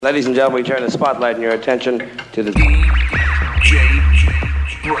Ladies and gentlemen, we turn the spotlight and your attention to the DJ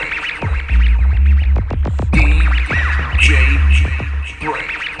Break. DJ Break.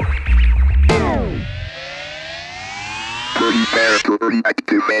 DJ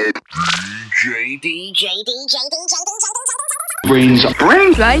Brainz.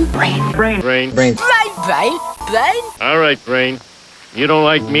 All right, Brain. You don't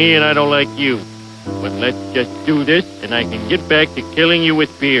like me and I don't like you. But let's just do this and I can get back to killing you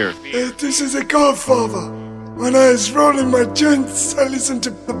with beer. This is a Godfather. When I was rolling my joints, I listened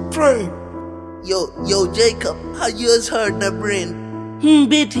to the Brain. Yo, Jacob, how yours heard the Brain?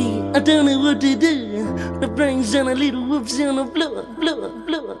 Betty, I don't know what to do. The Brain's on a little whoops on a blower.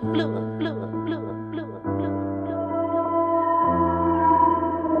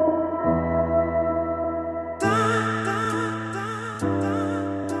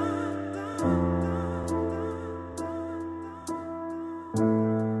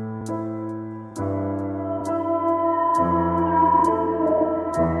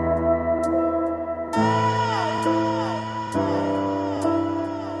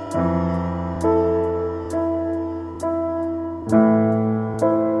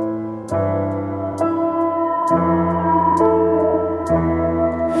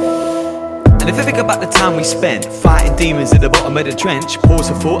 About the time we spent fighting demons at the bottom of the trench. Pause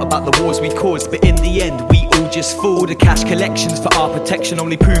for thought about the wars we caused, but in the end we all just fall. The cash collections for our protection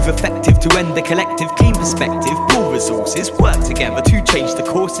only prove effective to end the collective. Clean perspective, pool resources, work together to change the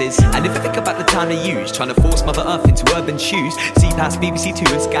courses. And if I think about the time they use trying to force Mother Earth into urban shoes, see past BBC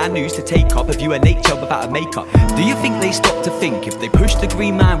 2 and Sky News to take up a view of nature without a makeup. Do you think they stop to think if they push the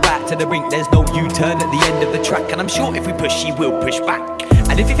green man right to the brink, there's no U-turn at the end of the track? And I'm sure if we push, she will push back.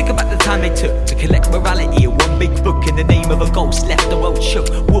 And if you think about the time they took to collect morality in one big book in the name of a ghost, left the world shook,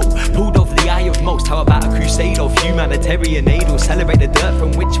 whoop, pulled off the eye of most. How about a crusade of humanitarian aid, or celebrate the dirt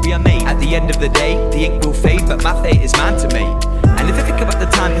from which we are made? At the end of the day, the ink will fade, but my fate is man to make. And if you think about the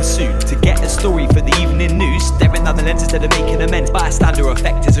time ensued to get a story for the evening news, staring down the lens instead of making amends, bystander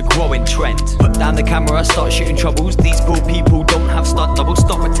effect is a growing trend. Put down the camera, start shooting troubles. These poor people don't have stunt doubles.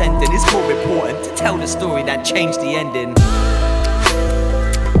 Stop pretending, it's more important to tell the story than change the ending.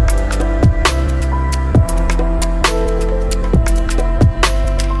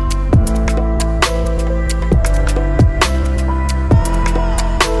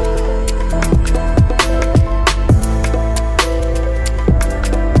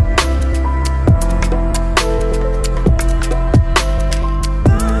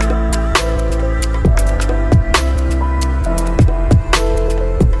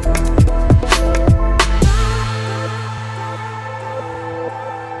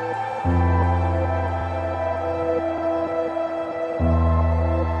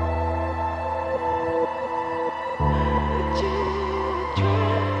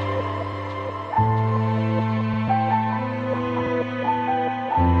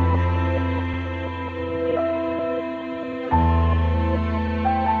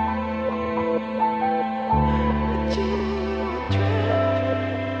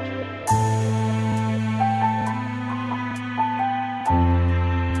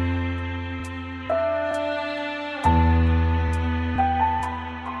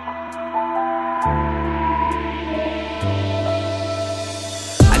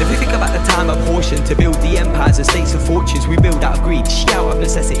 To build the empires and states and fortunes we build out of greed, out of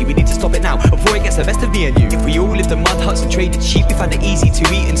necessity. We need to stop it now before it gets the best of me and you. If we all lived in mud huts and traded sheep, we find it easy to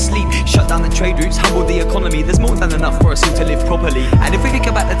eat and sleep. Shut down the trade routes, humble the economy. There's more than enough for us all to live properly. And if we think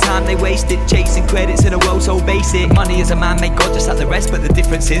about the time they wasted chasing credits in a world so basic, money is a man-made god just like the rest, but the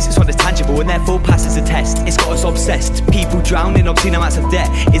difference is it's one that's tangible and therefore passes a test. It's got us obsessed, people drown in obscene amounts of debt.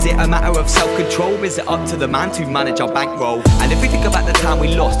 Is it a matter of self-control, or is it up to the man to manage our bankroll? And if we think about the time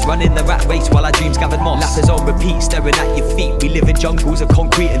we lost running the rat race while our dreams gathered moss, lappers on repeat, staring at your feet. We live in jungles of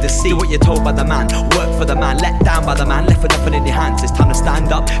concrete and deceit. Do what you're told by the man, work for the man, let down by the man, left with nothing in your hands. It's time to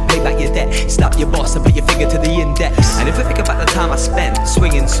stand up, pay back your debt, slap your boss and put your finger to the index. And if I think about the time I spent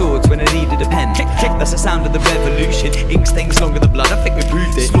swinging swords when I needed a pen, kick, that's the sound of the revolution. Ink stains longer than blood, I think we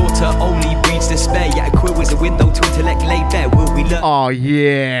proved it. Slaughter only breeds despair, yet a quill is a window to intellect laid bare. Will we learn? Oh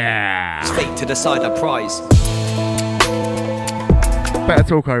yeah, it's fate to decide our prize. Better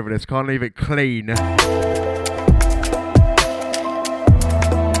talk over this, can't leave it clean.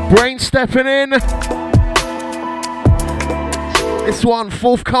 Brain stepping in. This one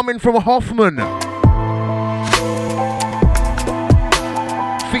forthcoming from Hoffman,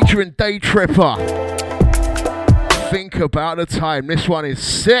 featuring Day Tripper. Think about the time. This one is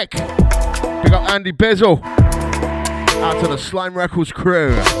sick. Big up Andy Bezel. Out to the Slime Records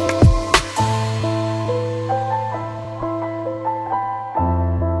crew.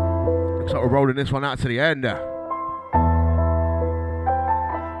 Looks like we're rolling this one out to the end.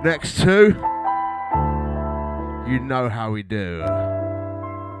 Next two, you know how we do.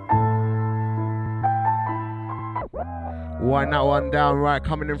 Wind that one down, right,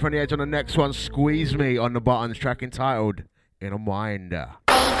 coming in from the edge on the next one, Squeeze Me on the buttons, track entitled In a Mind.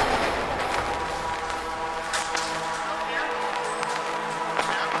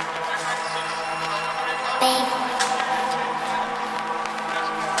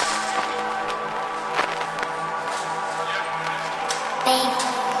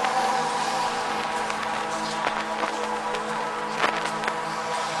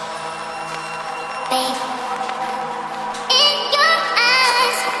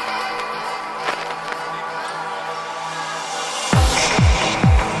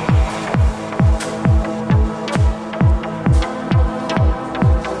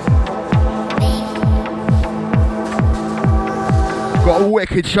 Got a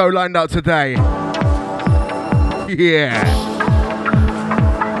wicked show lined up today. Yeah.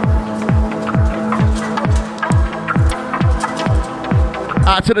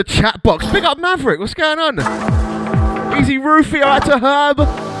 Out to the chat box. Big up Maverick. What's going on? Easy Roofy. Out to Herb.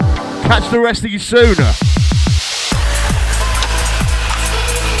 Catch the rest of you soon.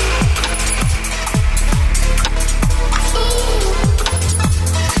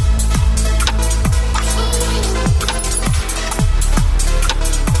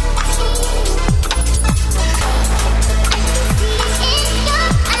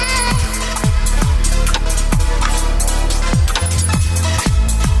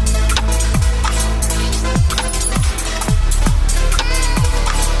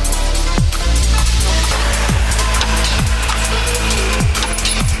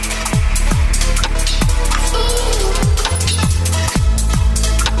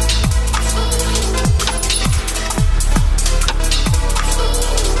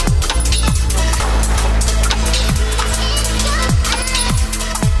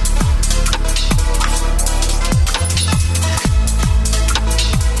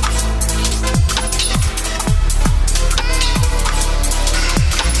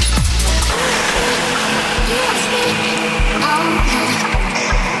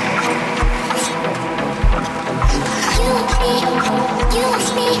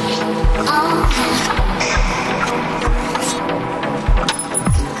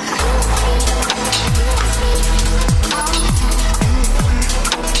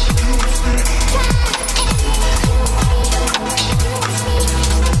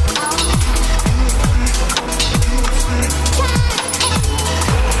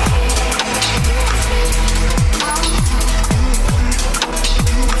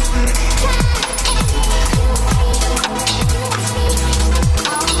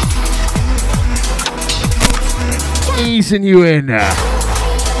 Easing you in. Out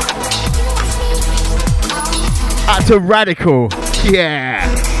to Radical. Yeah.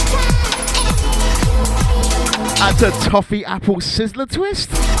 Out to Toffee Apple Sizzler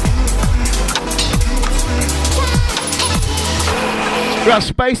Twist. We got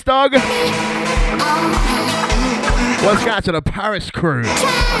Space Dog. Let's go out to the Paris crew.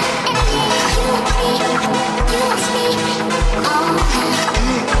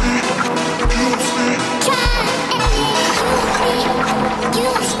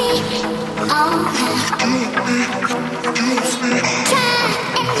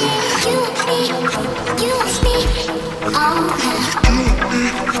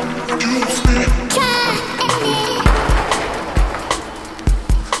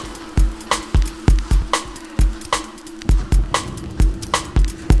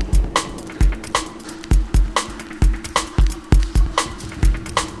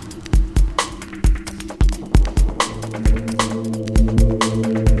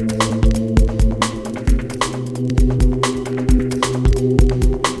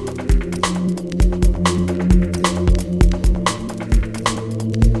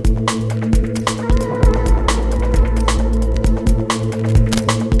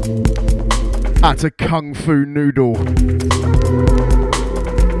 Out to Kung Fu Noodle.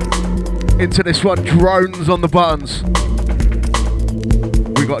 Into this one, Drones on the buttons.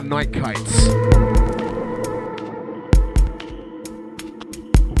 We got Night Kites.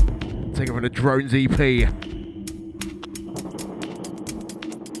 Take it from the Drones EP.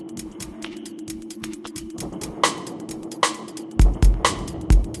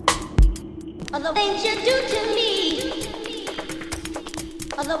 All the things you do to me,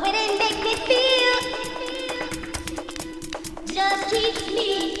 all the way they make me feel, just keeps me.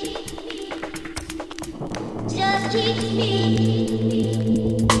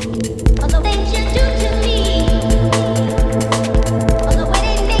 All the things you do to me, all the way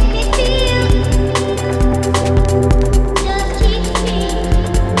they make me feel.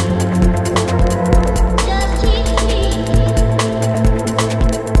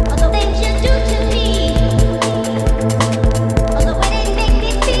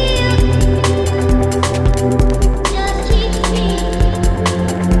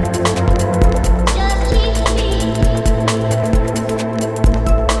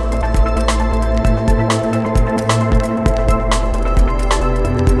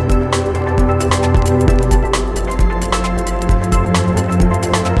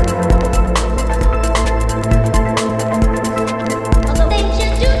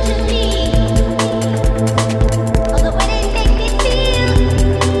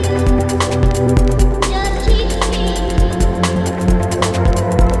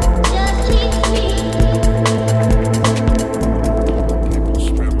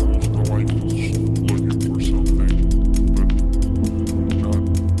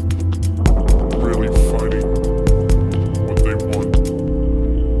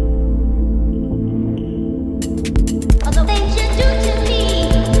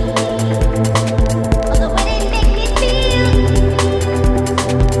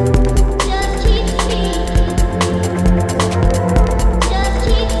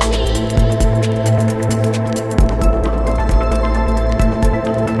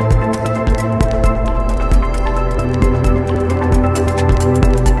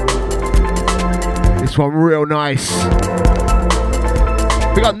 This one real nice.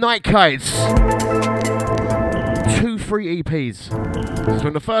 We got Night Kites. 2 free EPs. So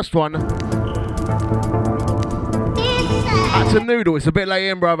in the first one, that's a noodle. It's a bit late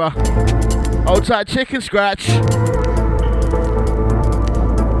in, brother. Hold tight, chicken scratch.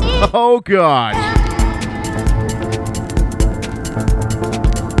 Oh God.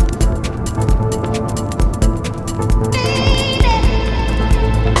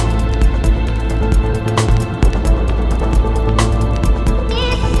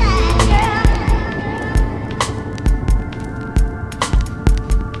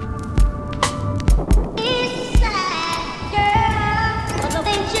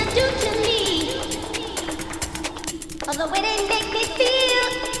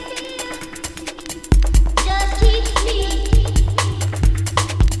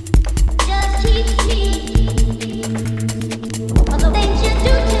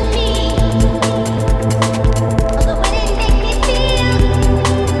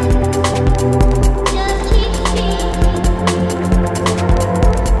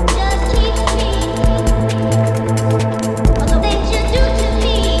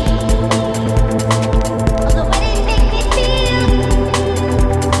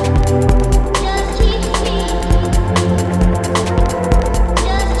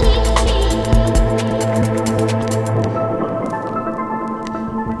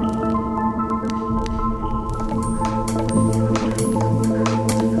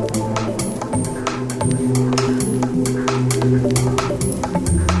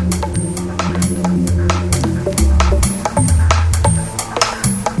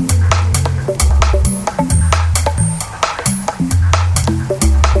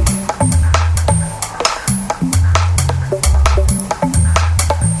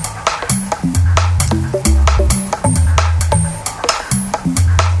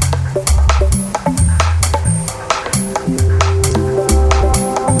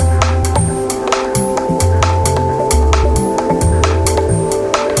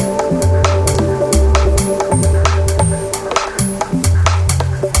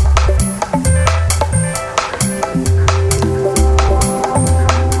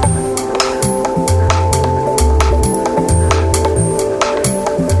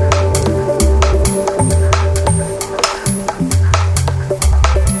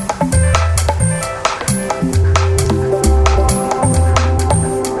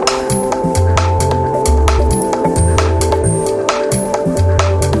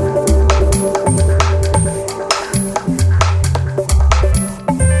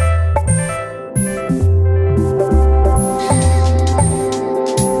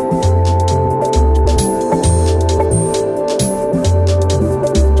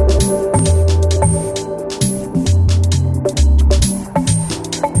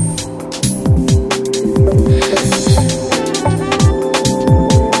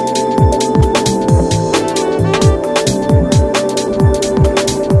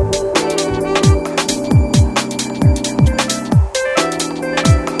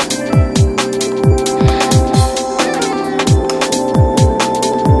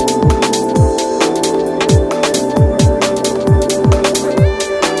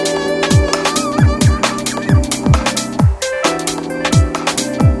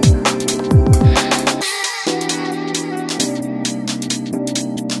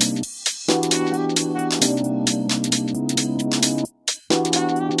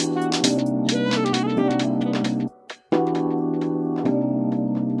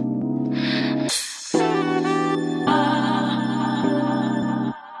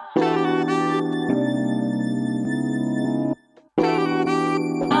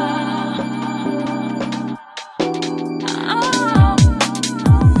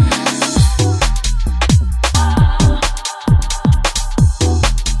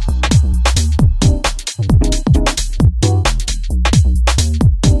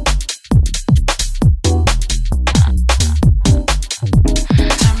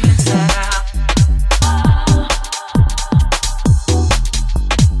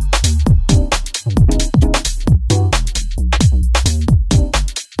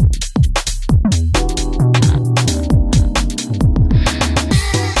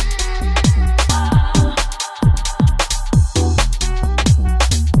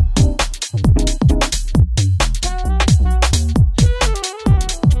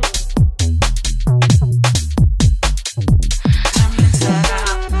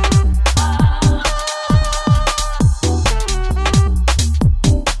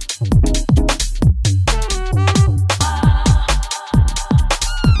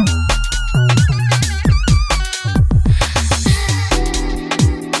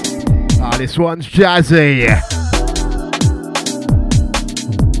 This one's jazzy.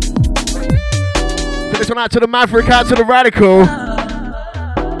 So this one out to the Maverick, out to the Radical.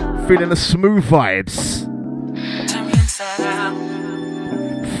 Feeling the smooth vibes.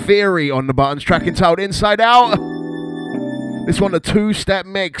 Theory on the buttons, track entitled Inside Out. This one, the two-step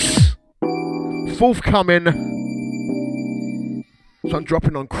mix. Forthcoming. So I'm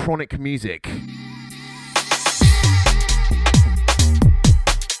dropping on Chronic Music.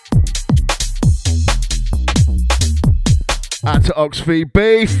 Out to Ox V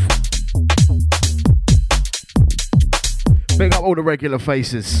Beef. Big up all the regular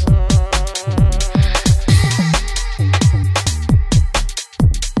faces.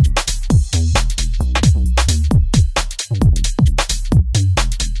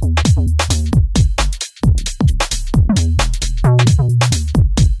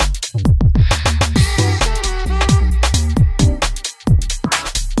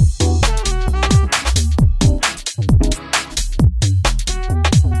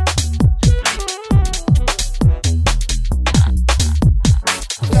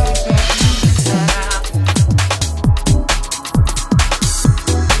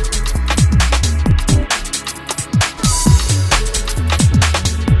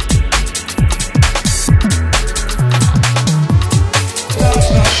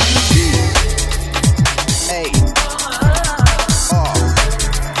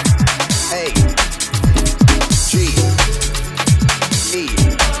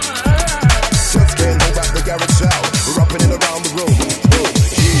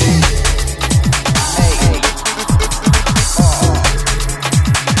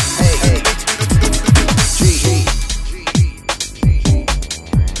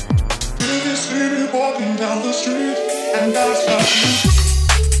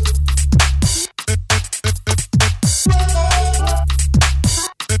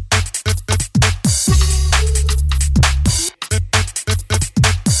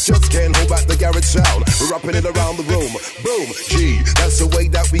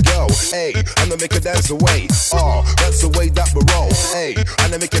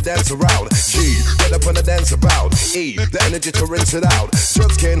 It out,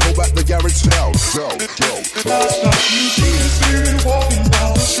 just can't hold back the garage sound. Go, go.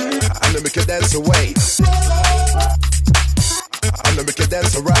 And then make it dance away. And then make it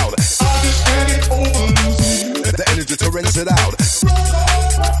dance around. The energy to rinse it out.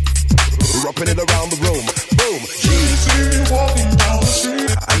 Rubbing it around the room. Boom.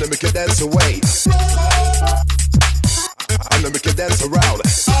 And then make it dance away. And then make it dance around.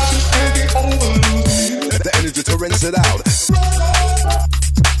 The energy to rinse it out.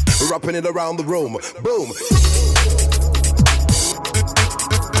 Wrapping it around the room. Boom.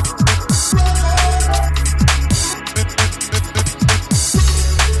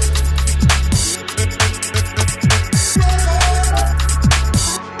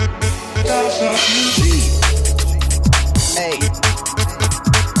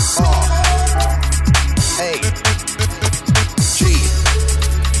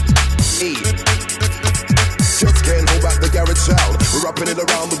 Wrapping it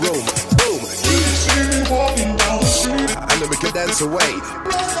around the room. Boom. And then make it dance away.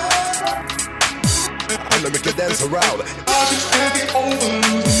 And then make it dance around.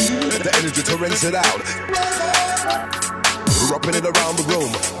 The energy to rinse it out. Wrapping it around the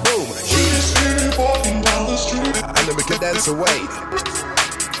room. Boom. And then make it dance away.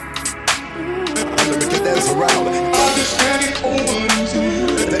 And then make it dance around.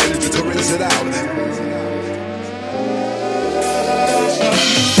 The energy to rinse it out.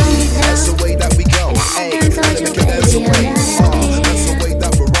 That's the way that we go. Hey, let me get dance away. That's the way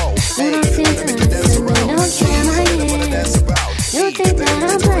that we roll. Hey, let me get dance around. Hey, let me wanna dance about. You think that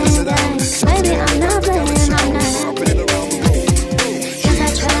I'm playing games? Baby, I'm not playing. I'm not. Cause I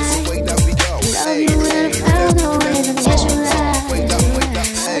try. Love you with a pound of ways and get you right.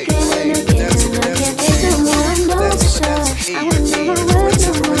 Okay, when you get to I can't take no more. I'm not so sure. I would never work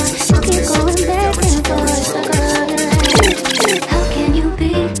no more. You keep going back and forth like a love. How can you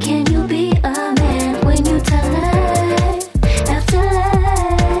be a man when you tell life after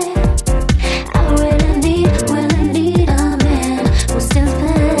life? I really need a man who stands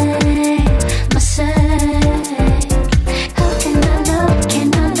by my side.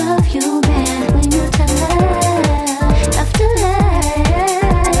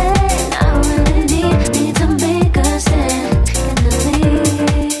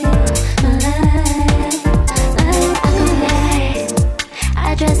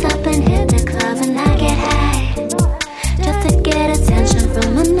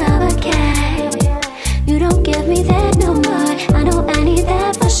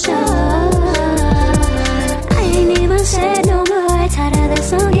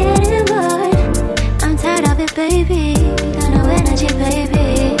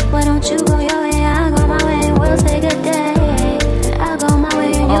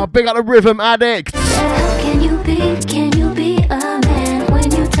 Oh, big up the rhythm addict. How can you be a man when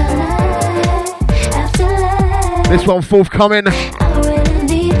you tell lies after lies? This one forthcoming. I really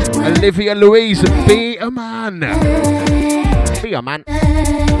need Olivia Louise, be a man. Be a man.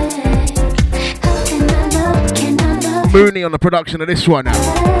 Mooney on the production of this one.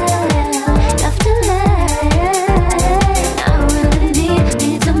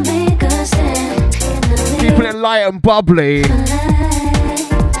 Keeping it light and bubbly.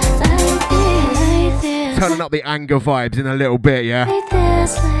 Turning up the anger vibes in a little bit, yeah?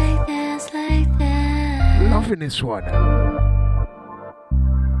 Loving this one.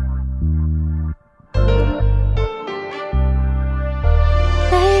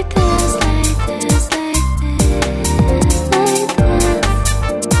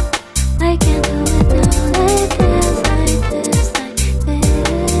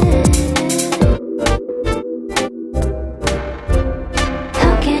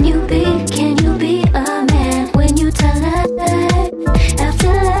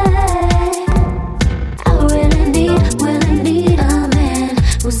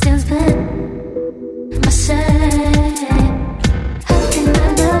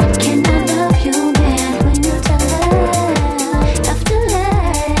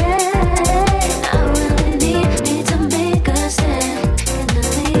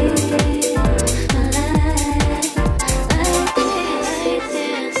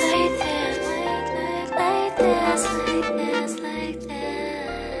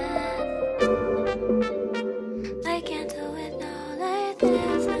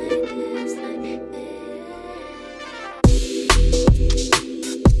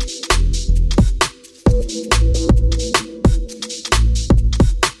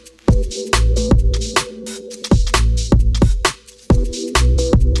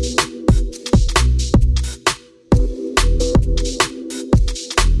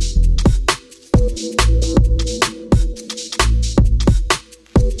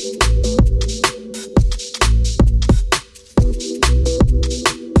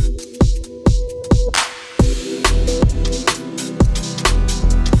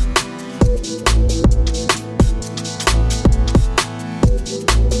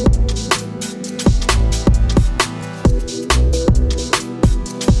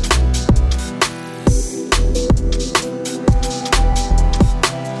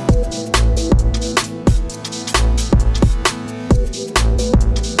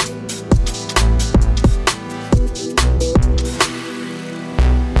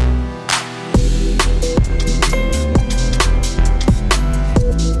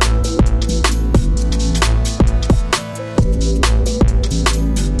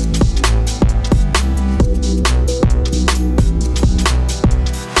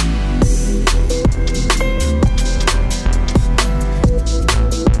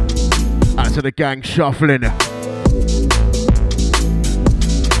 The gang shuffling. I'm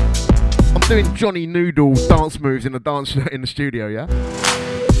doing Johnny Noodle dance moves in the studio, yeah?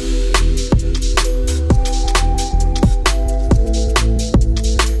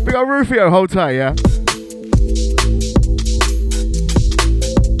 We got Rufio, hold tight, yeah?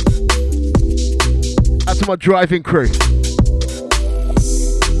 That's to my driving crew.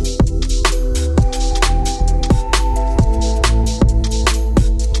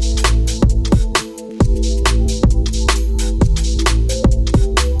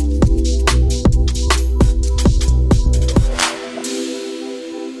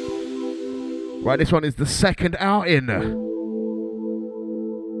 Right, this one is the second outing.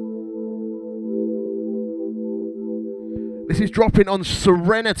 This is dropping on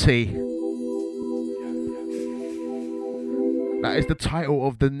Serenity. That is the title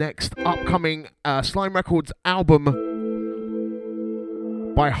of the next upcoming Slime Records album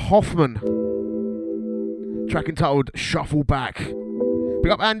by Hoffman. Track entitled Shuffle Back.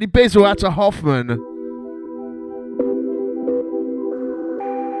 Big up Andy Bizzle out to Hoffman.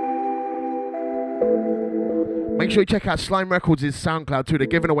 Make sure you check out Slime Records' SoundCloud too. They're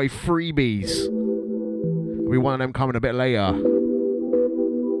giving away freebies. There'll be one of them coming a bit later.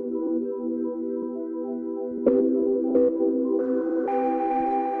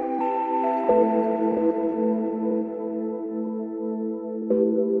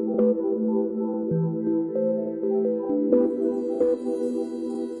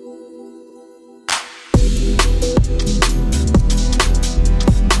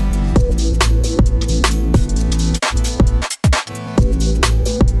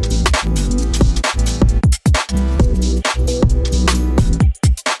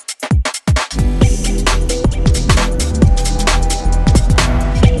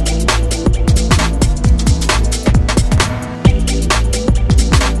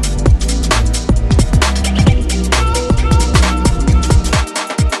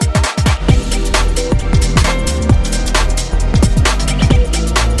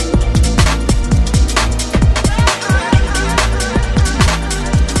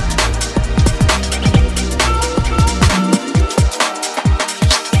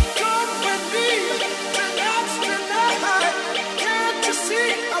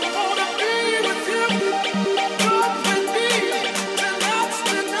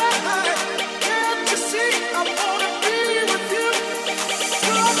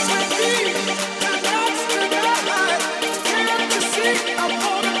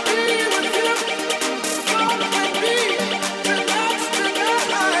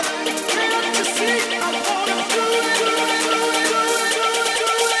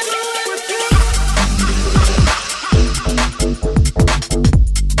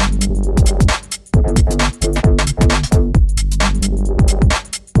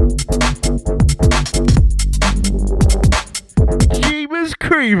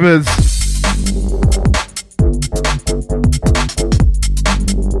 Reavers.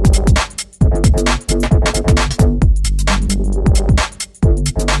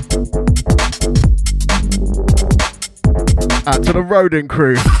 Out to the Rodin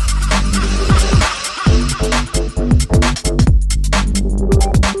crew.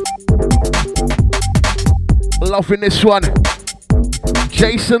 Loving this one.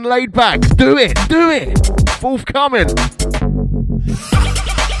 Jason laid back. Do it, do it. Forthcoming.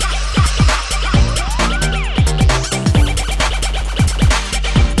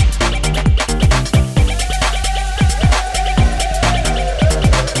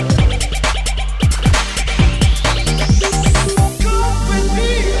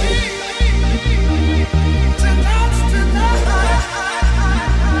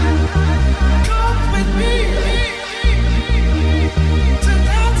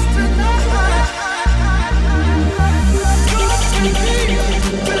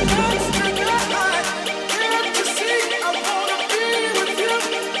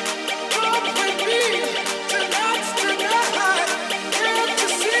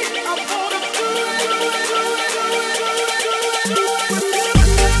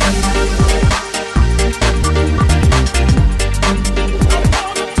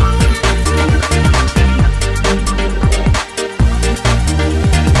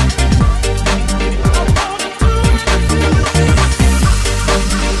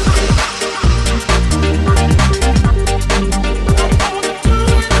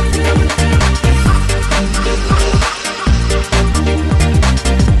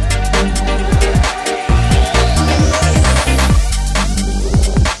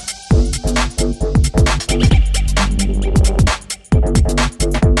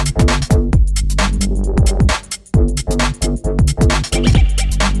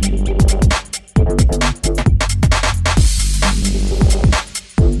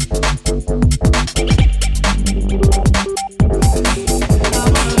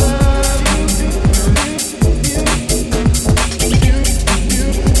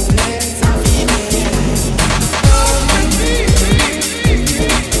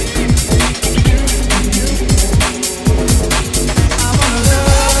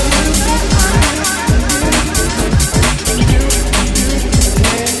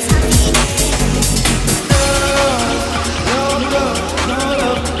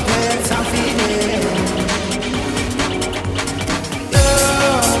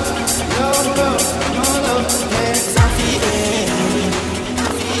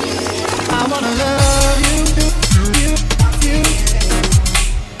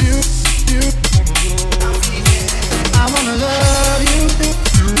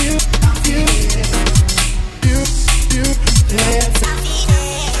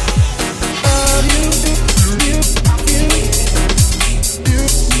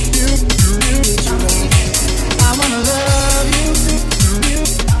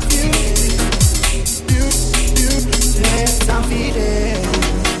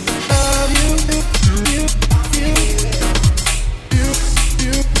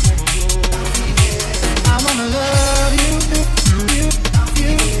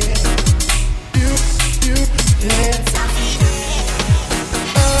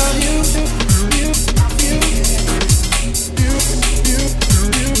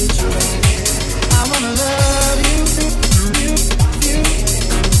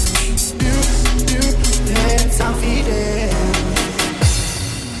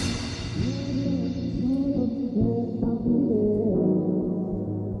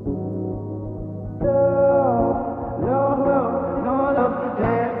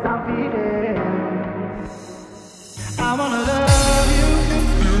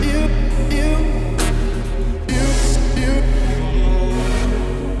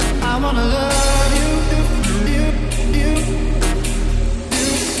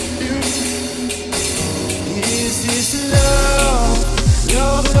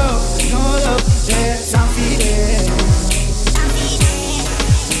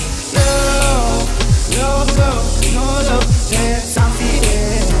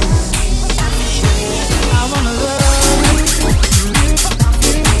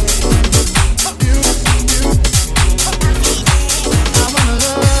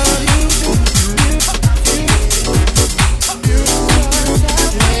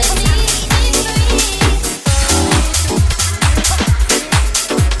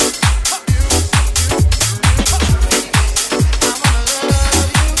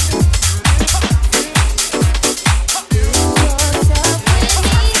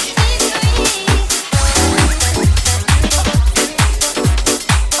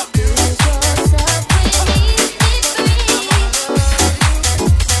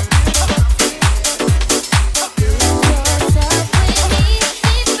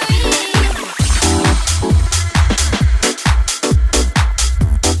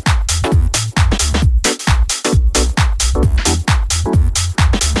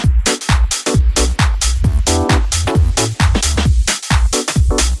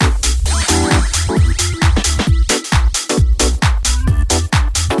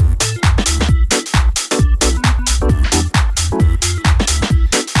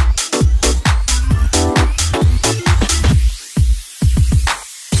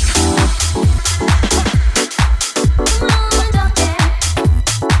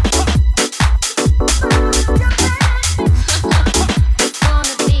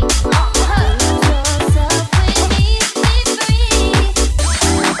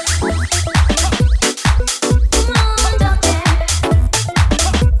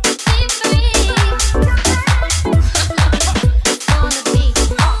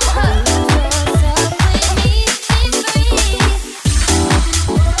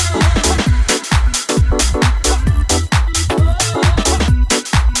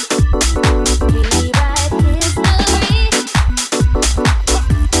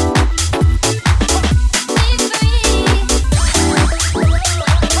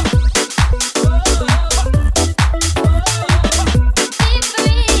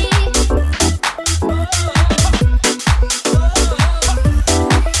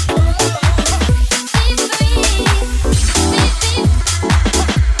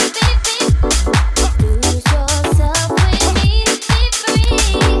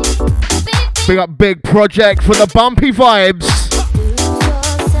 Big up Big Project for the bumpy vibes.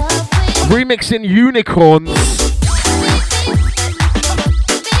 Remixing Unicorns.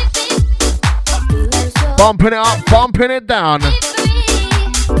 Bumping it up, bumping it down.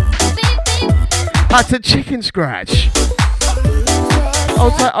 That's a chicken scratch.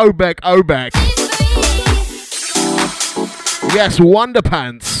 I'll take Obek. Yes,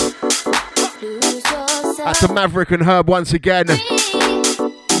 Wonderpants. That's a Maverick and Herb once again.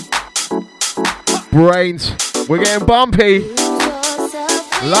 Brainz, we're getting bumpy.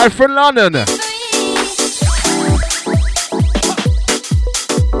 Live from London.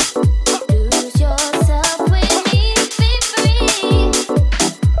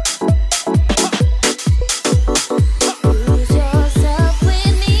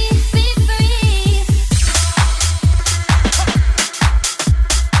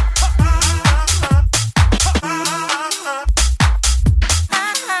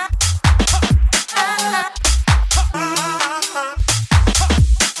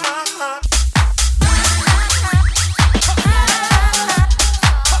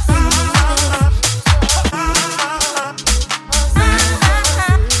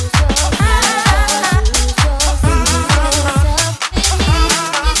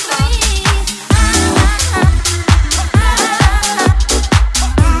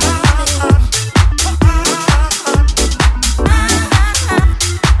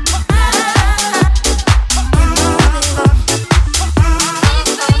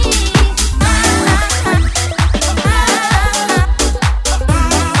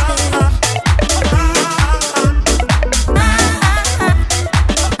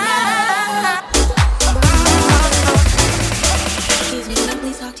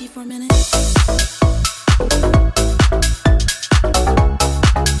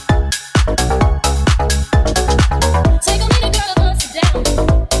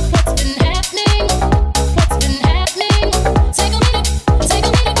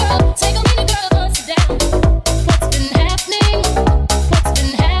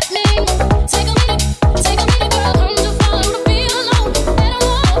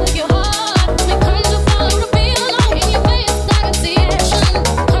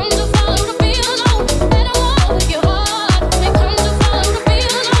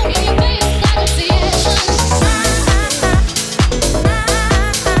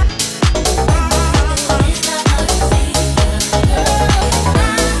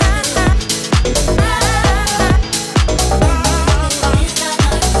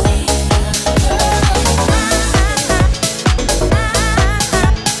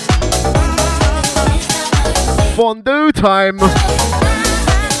 Fondue time.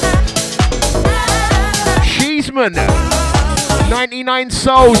 Cheeseman. 99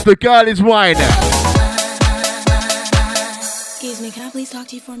 souls, the girl is wine. Excuse me, can I please talk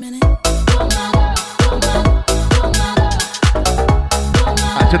to you for a minute?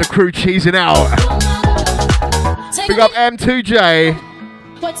 Out to the crew cheesing out. Big up M2J.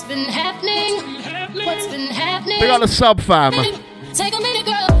 What's been happening? What's been happening? Big up the sub fam. Take a minute,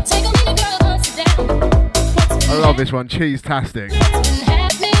 girl. Take a minute, girl. Sit down. I love this one, cheese-tastic.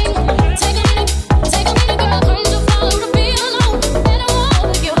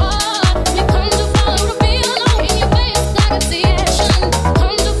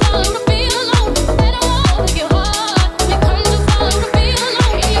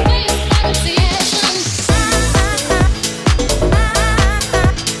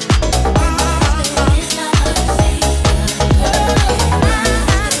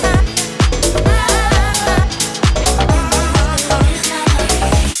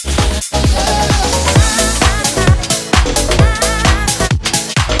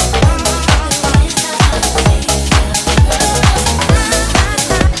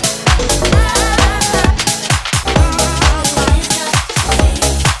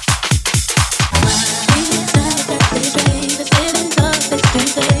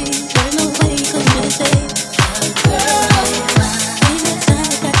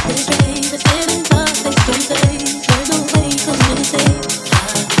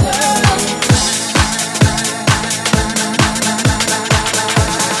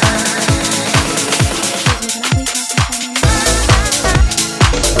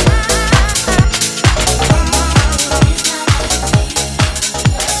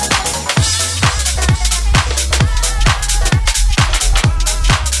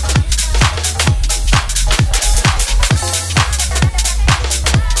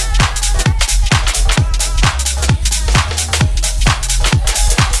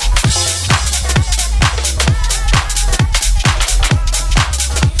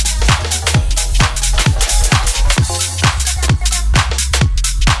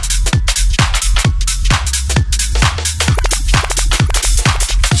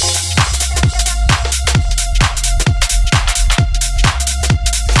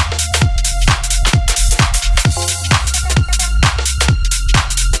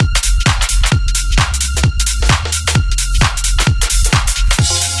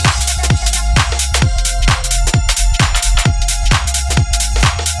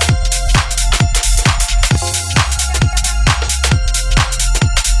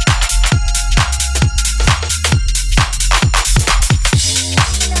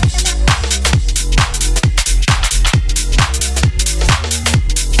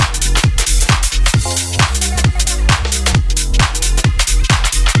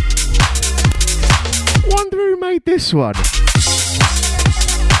 need this one.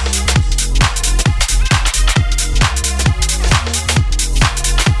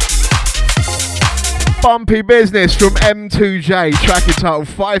 Bumpy Business from M2J, track entitled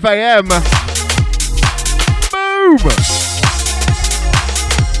 5 AM. Boom!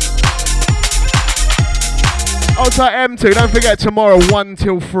 Outside M2, don't forget tomorrow 1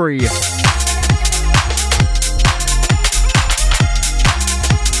 till 3.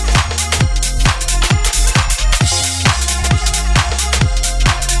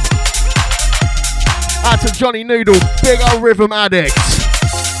 Out to Johnny Noodle, big old rhythm addict.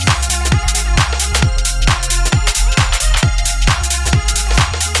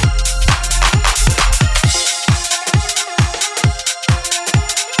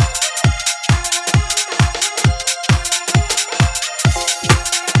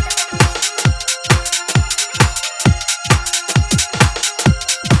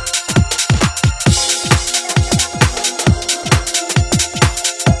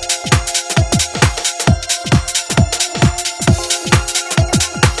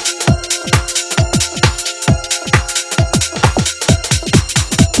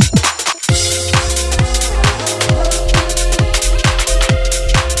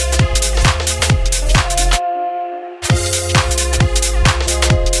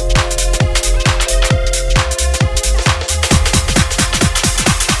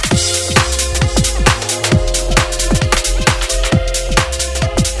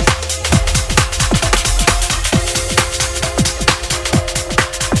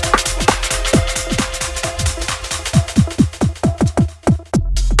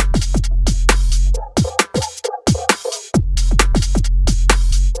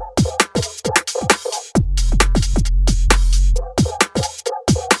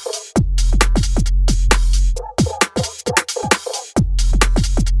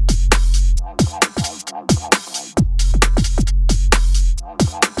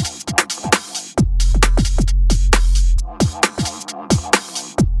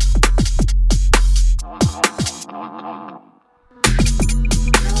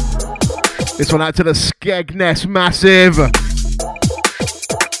 This one out to the Skegness Massive. It's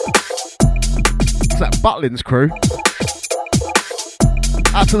that Butlins crew.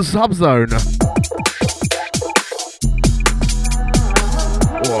 Out to the Subzone.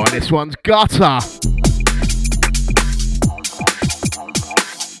 Oh, this one's Gutter.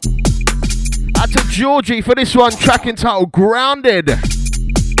 Out to Georgie for this one, track entitled Grounded.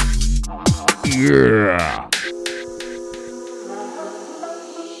 Yeah.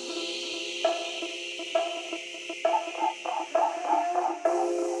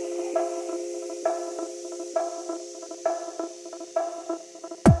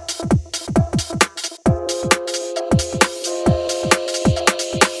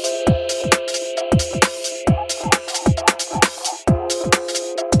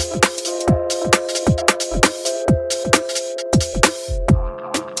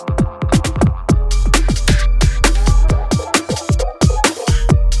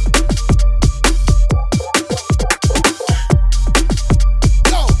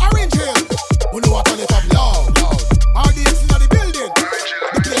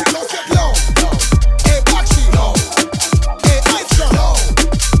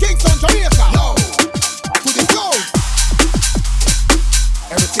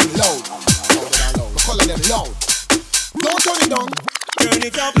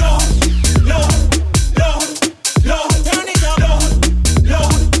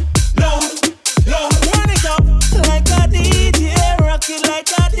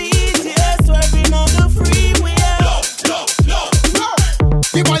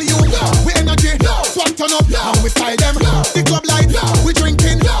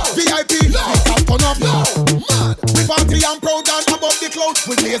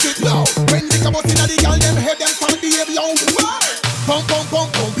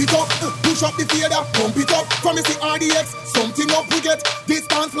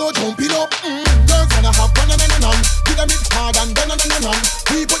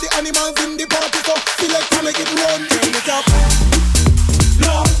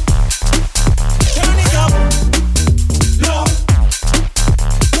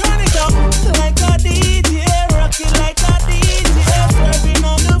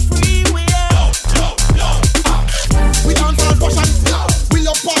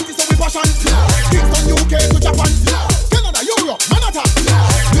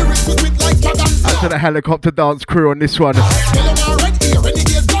 Helicopter dance crew on this one.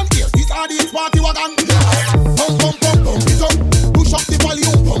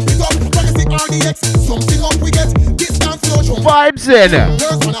 Vibes in.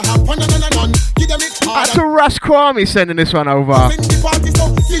 That's a Russ Kwame sending this one over. Send the party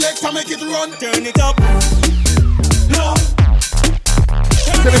so selector make it run. Turn it up. No.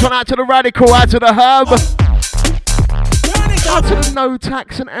 Send this one out to the Radical, out to the Hub. Out to the No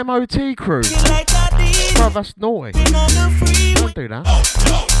Tax and MOT crew. Bro, that's naughty. Don't do that.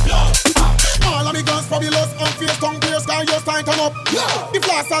 All of me guns fabulous and face tongue pierce cause your sign turn up. The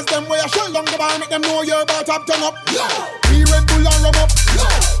flasters them way I shell down the bar make them know you're about to turn up. We Red Bull and rum up.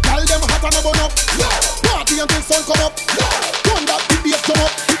 Tell them hot and a bun up. Party until sun come up. Turn that the bass come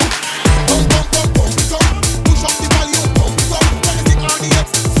up. Pump, pump, pump, pump it up. Push up the volume, pump it up. When you think RDX,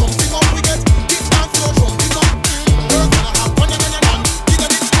 something up we get. This dance floor jumping up. Girls gonna have fun and run. Give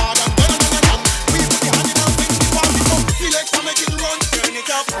them it hard and run. We put the hand in our thing, the party come. Select and make it run. Turn it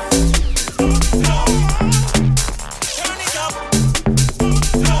up.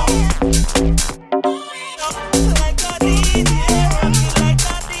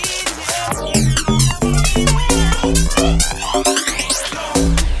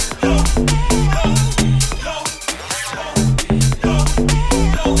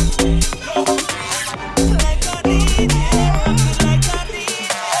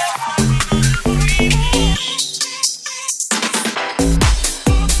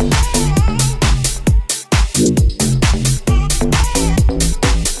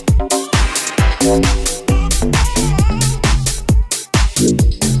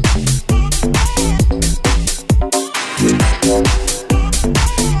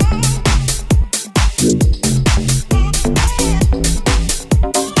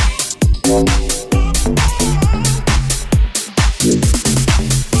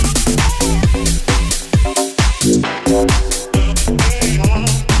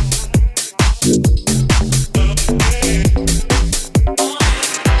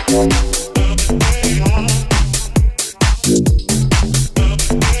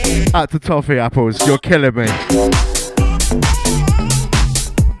 Out to Toffee Apples, you're killing me.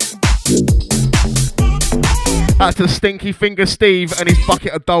 Out to Stinky Finger Steve and his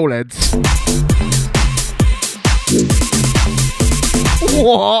bucket of dole heads.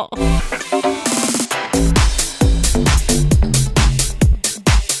 What?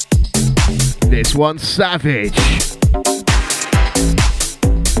 This one's savage.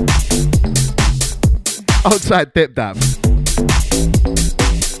 Outside dip dab.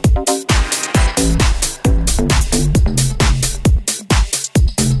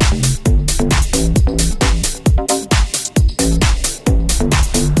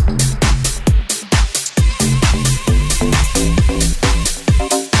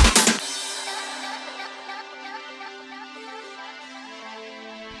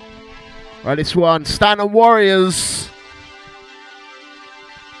 Right, this one, Stanton Warriors.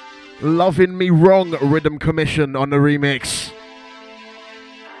 Loving Me Wrong Rhythm Commission on the remix.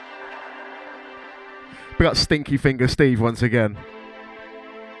 We got Stinky Finger Steve once again.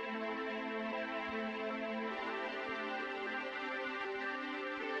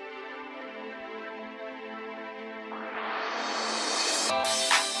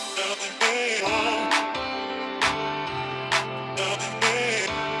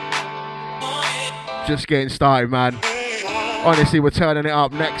 Just getting started, man. Honestly, we're turning it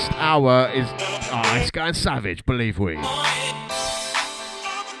up. Next hour is... Oh, it's going savage, believe we.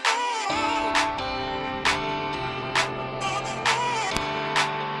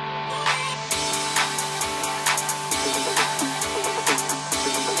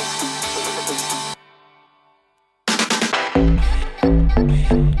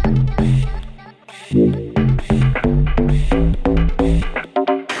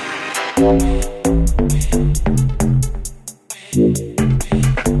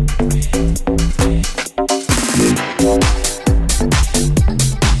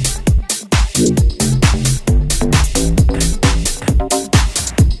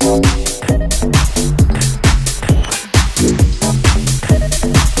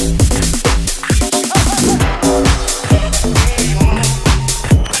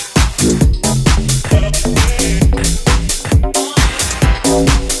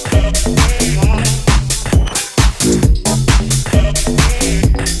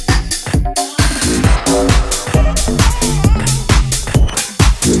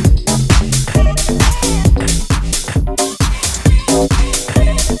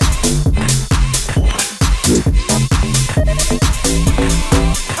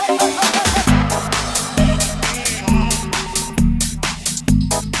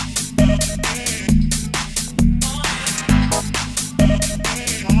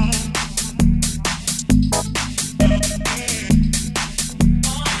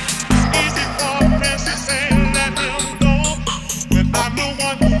 Easy for a man to say that he'll go without no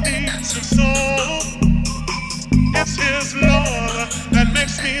one to lead. dancing soul. It's his love that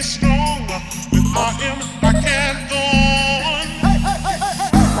makes me strong. Without him, I can't go on.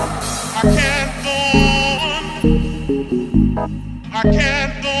 I can't go on. I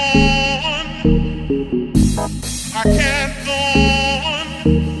can't go on. I can't go on.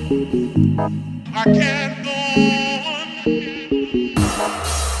 I can't go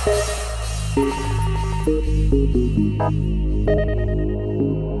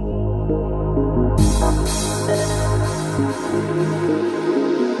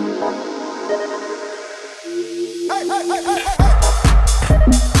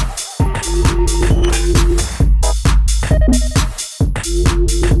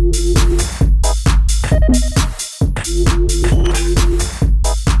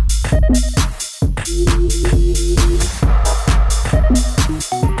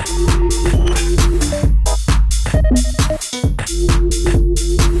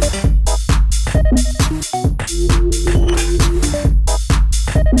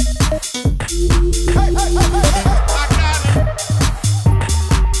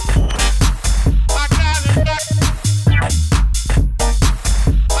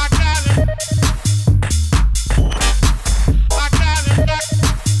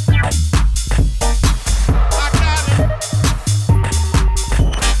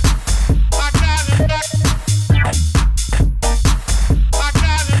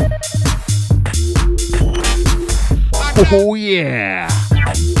Oh yeah!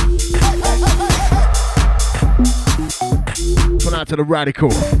 Put out to the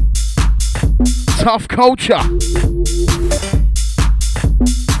radical. Tough culture.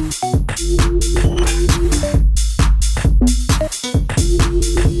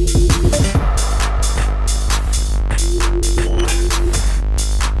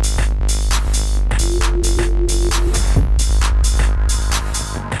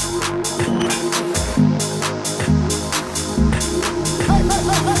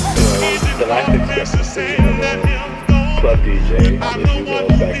 The life expectancy of a club DJ, if you will,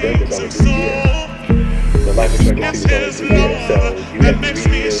 back then was only 3 years. The life expectancy was only 3 years, so you had 3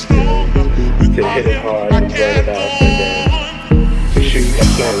 years to hit it hard and burn it out, and then make sure you have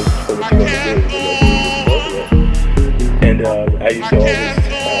plans for what you're going to do, and I used to always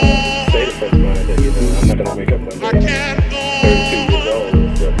say to friends of mine that, I'm not going to wake up one day 32 years old and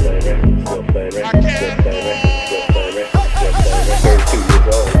still playing records, still playing records, still playing records, still playing records, still playing records, 32 years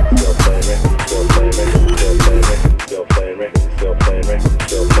old, still playing records, still playing records, still playing records, still playing records, still playing records, still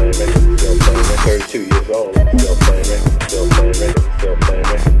playing records, still playing records, 32 years old, still playing records, still playing records, still playing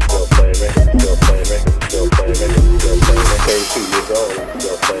records, still playing records, still playing records, still playing records, still playing records, 32 years old,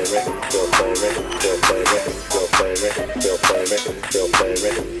 still playing records, still playing records, still playing records, still playing records, still playing records, still playing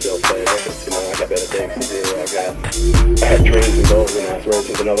records, still playing records. I got better things to do. I have dreams and goals and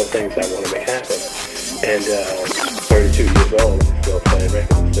aspirations and other things I want to make happen. And 32 years old, still playing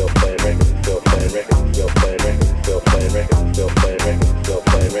records, still playing records, still playing records, still playing records, still playing records, still playing records, still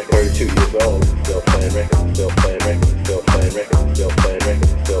playing records. 32 years old, still playing records, still playing records, still playing records, still playing records,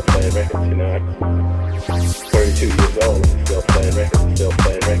 still playing records. 32 years old, still playing records, still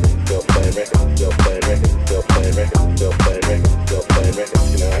playing records, still playing records, still playing records, still playing records, still playing records, still playing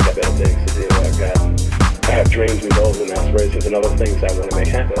records. I got better things to do. I have dreams and goals and aspirations and other things I want to make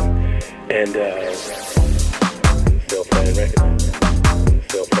happen. And still playing records,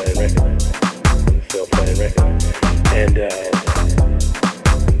 still playing records, still playing records, and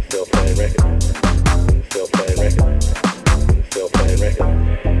still playing records, still playing records, still playing records,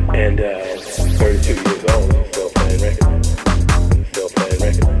 and 32 years old, still playing records, still playing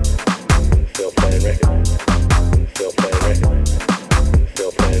records, still playing records, still playing records,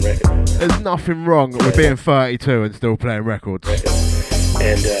 still playing records. There's nothing wrong with being 32 and still playing records.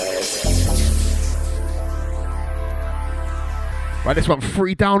 And right, this one,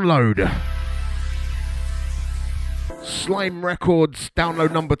 free download. Slime Records,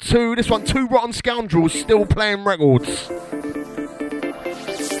 download number 2. This one, 2 Rotten Scoundrels, still playing records.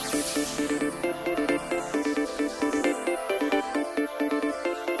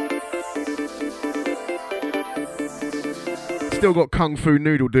 Still got Kung Fu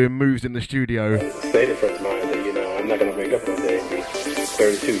Noodle doing moves in the studio. Say to friends of mine that, I'm not going to wake up one day and be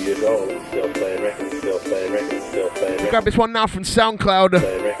 32 years old and still playing records, still playing records, still playing records. Grab this one now from SoundCloud.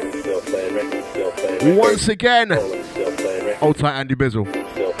 Playing records, still playing records, still playing records. Once again, still playing records. Old tight Andy Bizzle.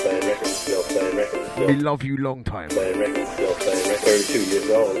 Still playing records, still playing records. We love you long time. Playing records, still playing records. 32 years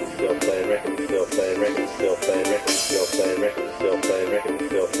old and still playing records, still playing records, still playing records, still playing records, still playing records,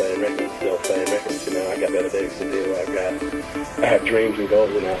 still playing records, still playing records. I got better things to do. I have dreams and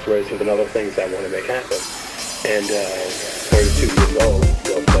goals and aspirations and other things I want to make happen. And 32 years old,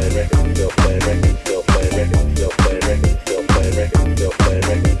 still playing records.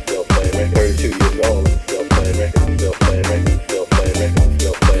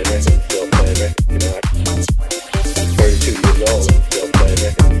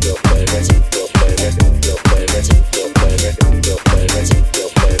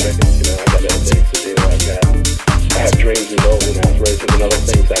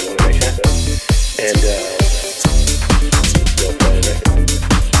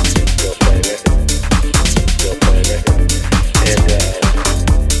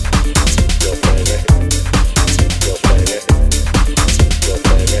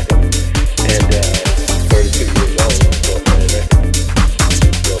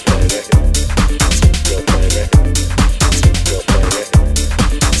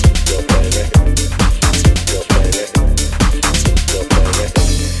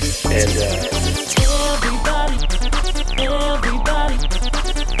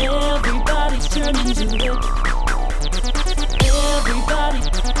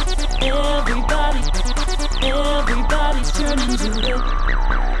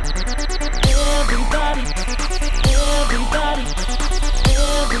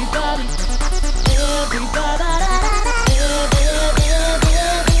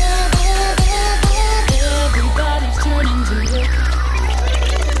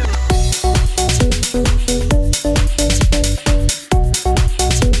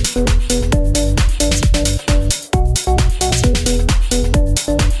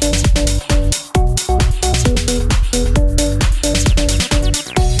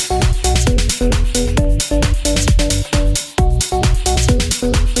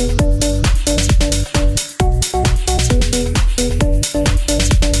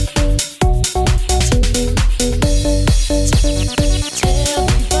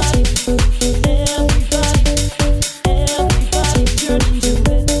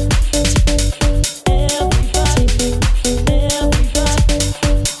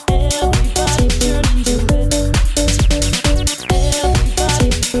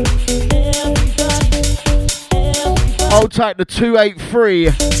 tight to 283.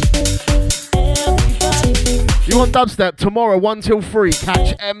 You want dubstep? Tomorrow 1 till 3.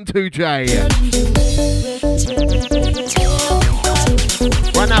 Catch M2J.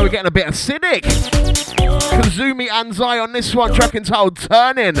 Right now we're getting a bit acidic. Kazumi Anzai on this one, track entitled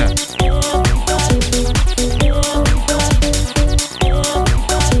Turning.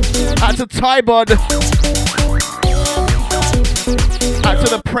 Out to Tybod. Out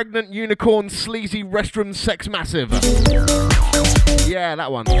to the pregnant unicorn sleazy restroom sex massive. Yeah,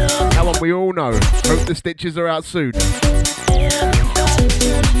 that one. That one we all know. Hope the stitches are out soon.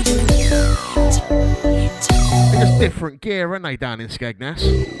 It's different gear, aren't they, down in Skegness?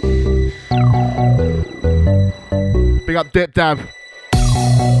 Big up Dip Dab.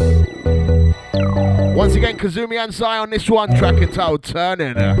 Once again, Kazumi Ansai on this one, track entitled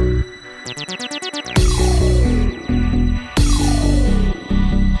Turning.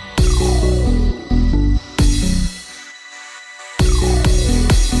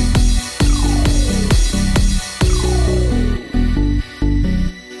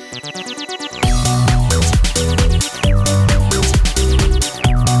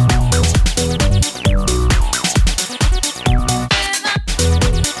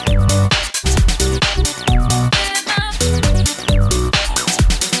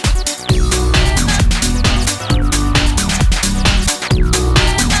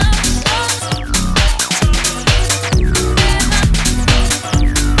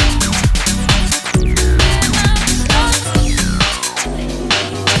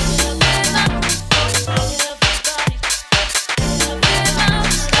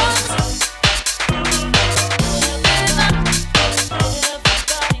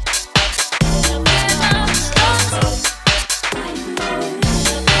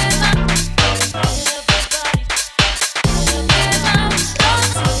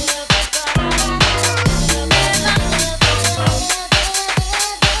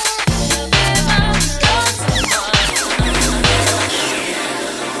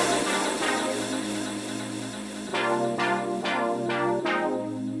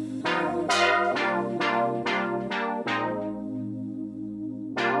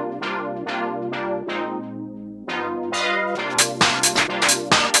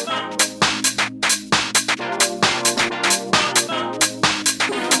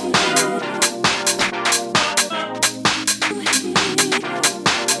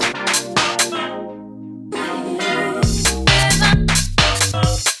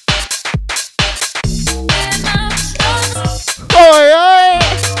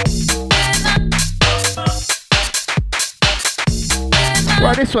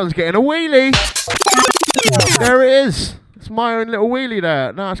 This one's getting a wheelie. There it is. It's my own little wheelie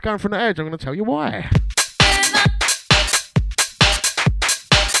there. No, it's going from the edge. I'm going to tell you why.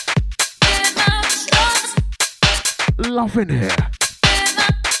 Loving it.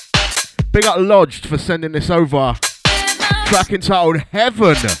 Big up Lodged for sending this over. Track entitled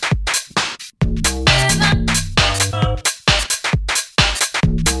Heaven.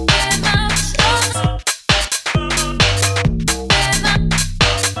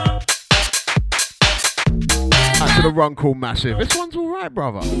 The run called Massive. This one's alright,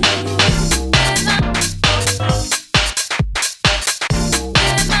 brother.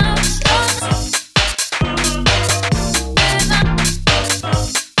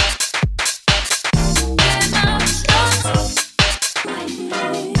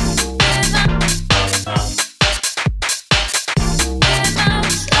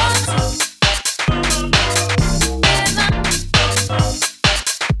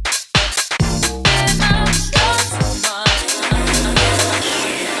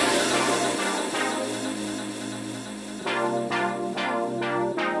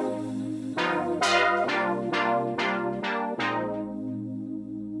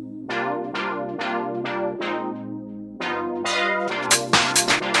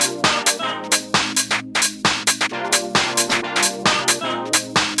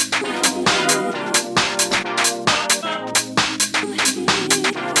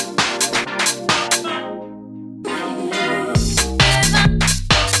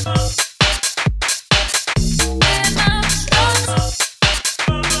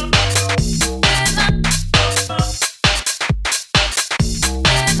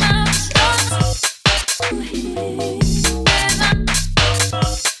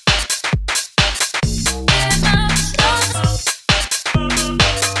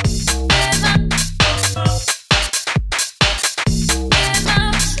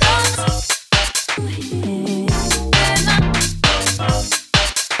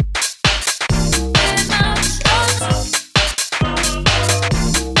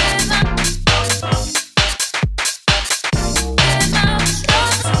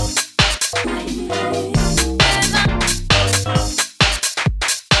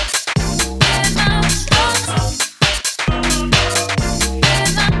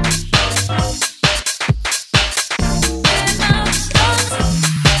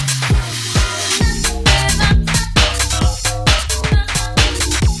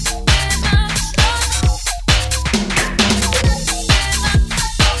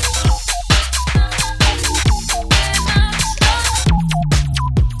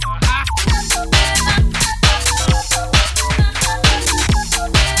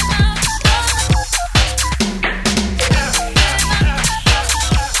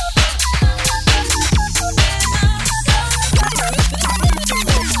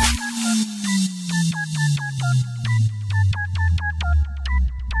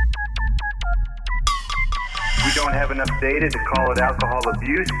 have enough data to call it alcohol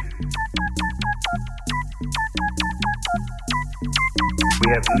abuse. We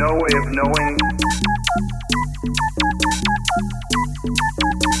have no way of knowing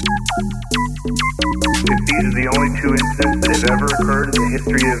if these are the only two incidents that have ever occurred in the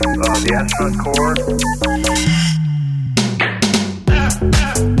history of the astronaut corps.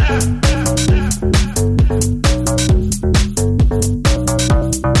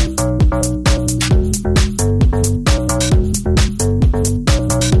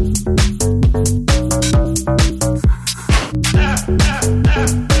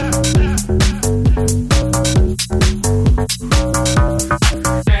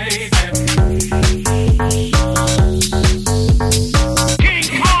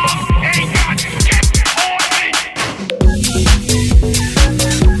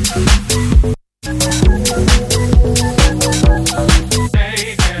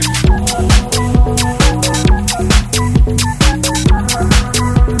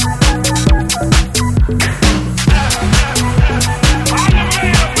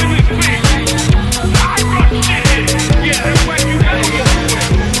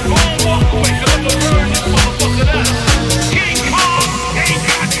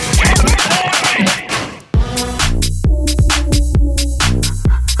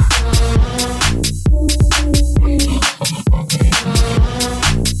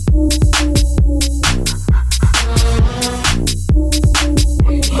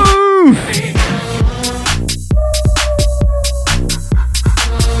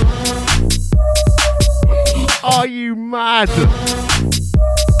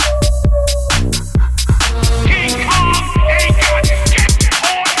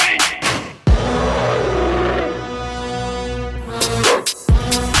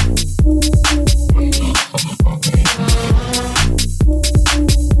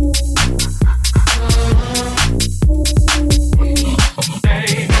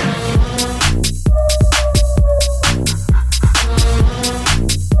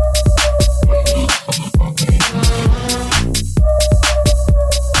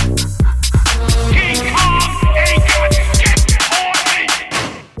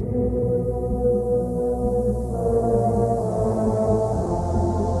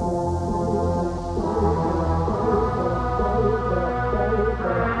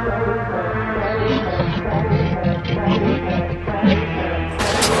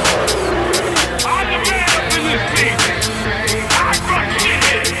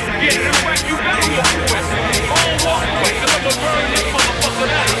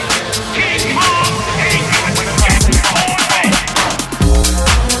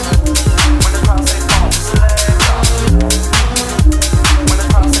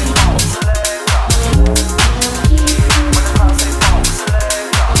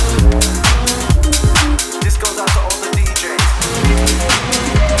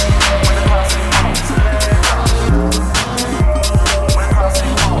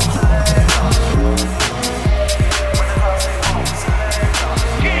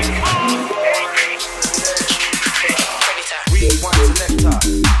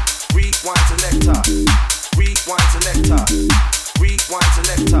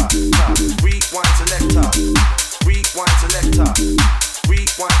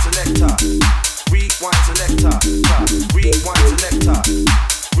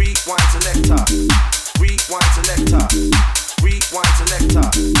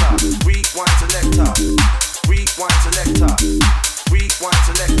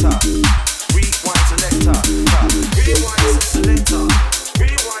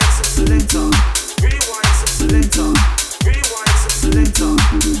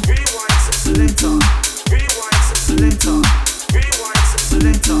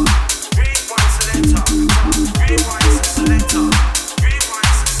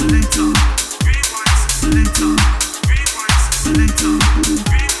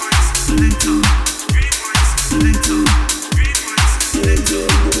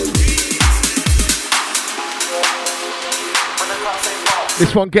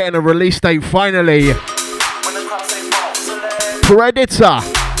 This one getting a release date finally. Predator.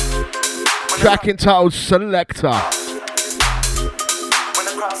 Track entitled Selector.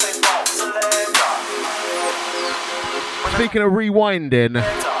 Speaking of rewinding,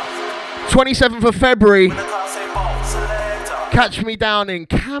 27th of February, catch me down in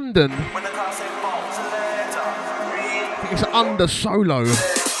Camden. I think it's under Solo.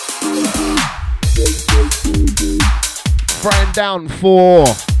 Frying down for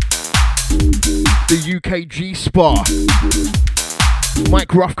the UKG spot. Mike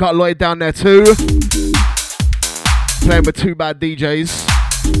Roughcut Lloyd down there too. Playing with two bad DJs.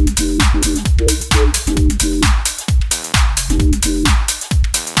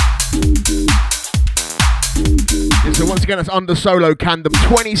 Yeah, so once again, that's Under Solo Candom,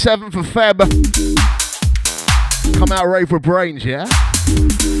 27th of Feb. Come out rave with Brainz, yeah?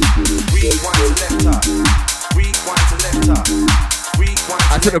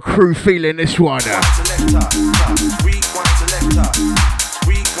 I to the crew feeling this one.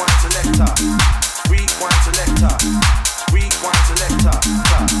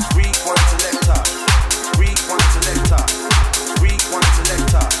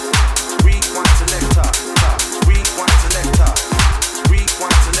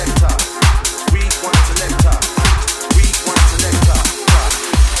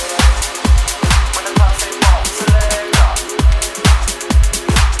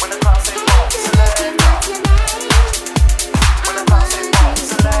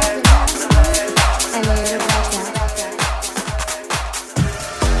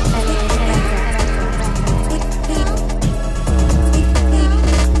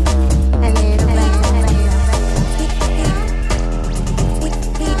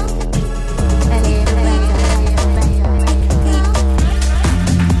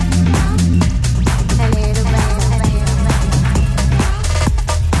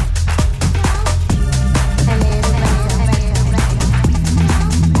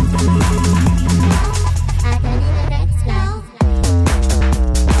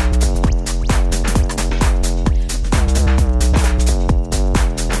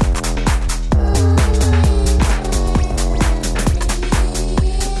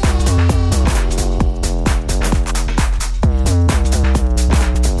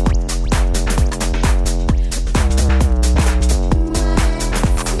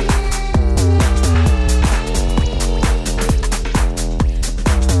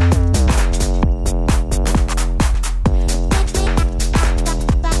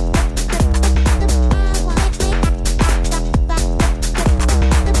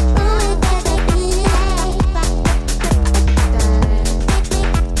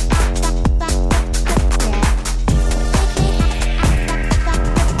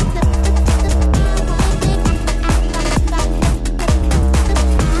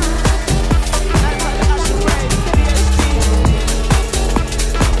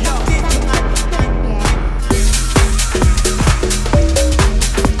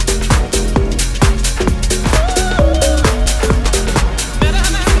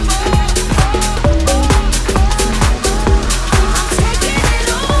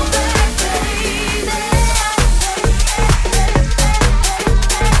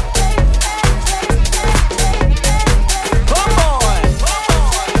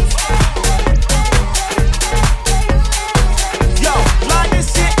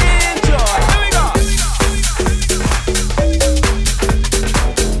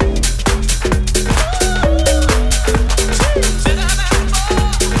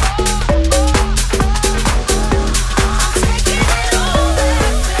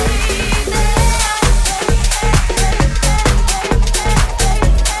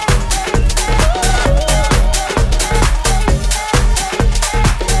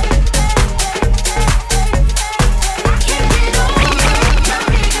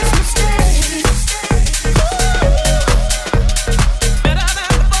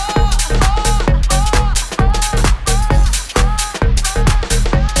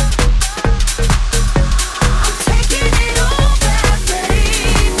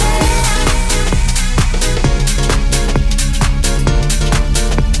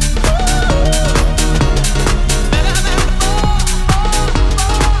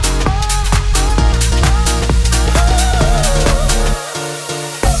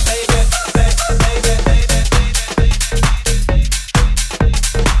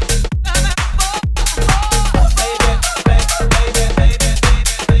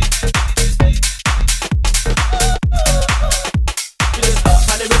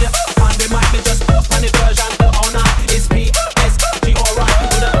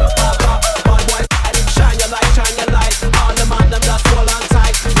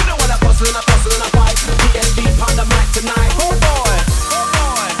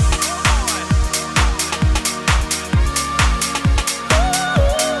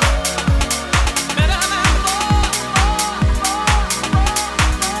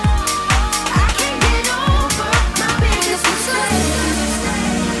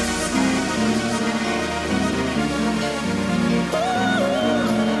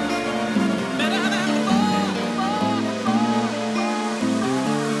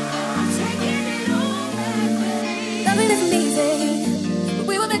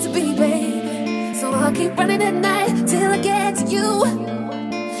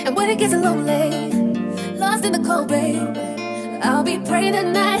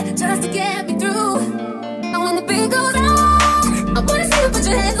 And when the beat goes on, I wanna see you put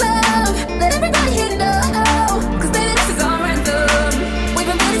your hands up. Let everybody hear no. Cause baby, this is our anthem. We've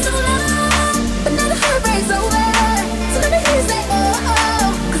been waiting so long, but now the heartbreak's over. So let me hear you say oh.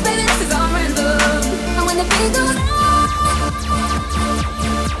 Cause baby, this is our anthem. And when the beat goes on,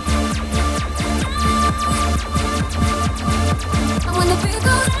 and when the beat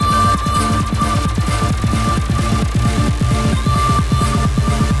goes on,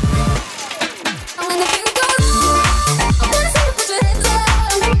 and when the beat goes on, I wanna see you put your hands up.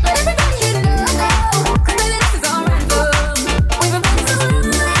 Let everybody hear no. Cause baby, this is our anthem. We've been waiting so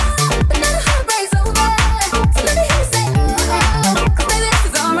long, but now the heartbreak's over. So let me hear you say oh. Cause baby, this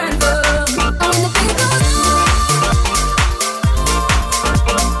is our anthem. And when the beat goes on,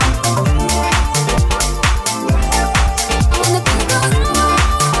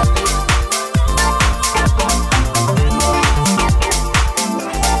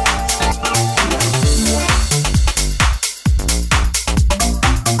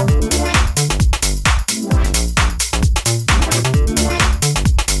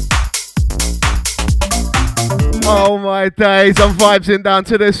 Oh my days, I'm vibing down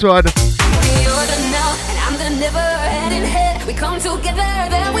to this one. you're the now, and I'm the never, head in head. We come together,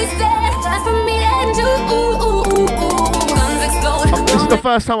 then we stand. Just for me and you. Guns explode. This is the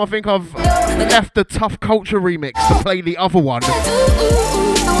first time I think I've left the Tough Culture remix to play the other one.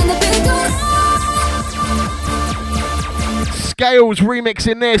 Scales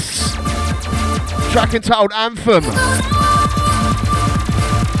remixing this track entitled Anthem.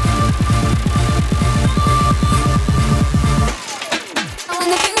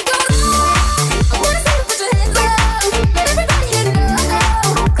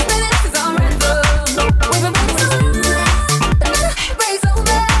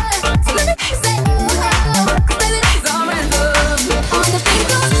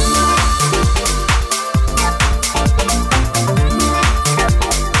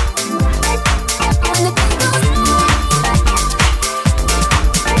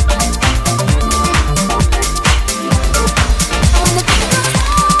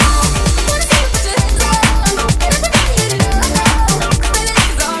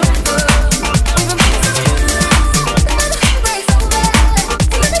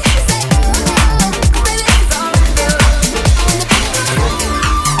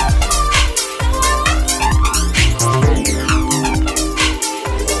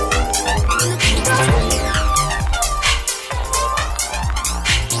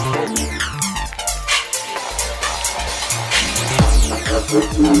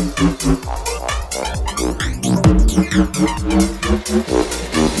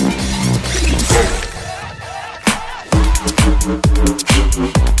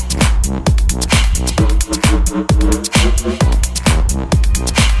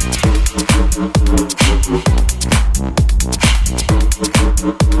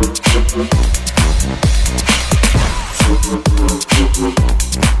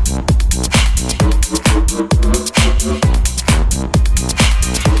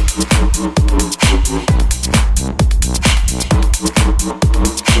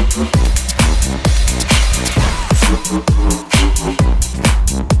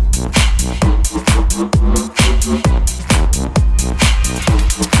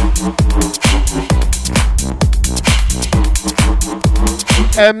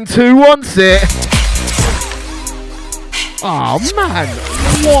 M2 wants it. Oh man,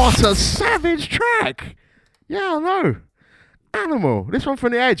 what a savage track. Yeah, I know. Animal. This one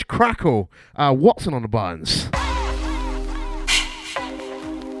from the Edge, Crackle. Watson on the buttons.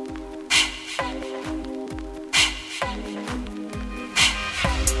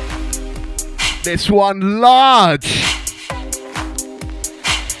 This one large.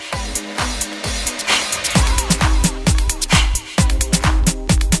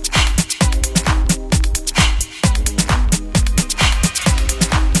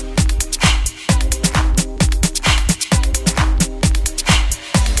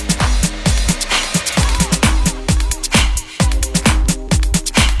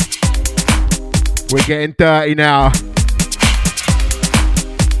 We're getting dirty now.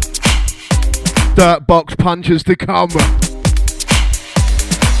 Dirt box punches to come.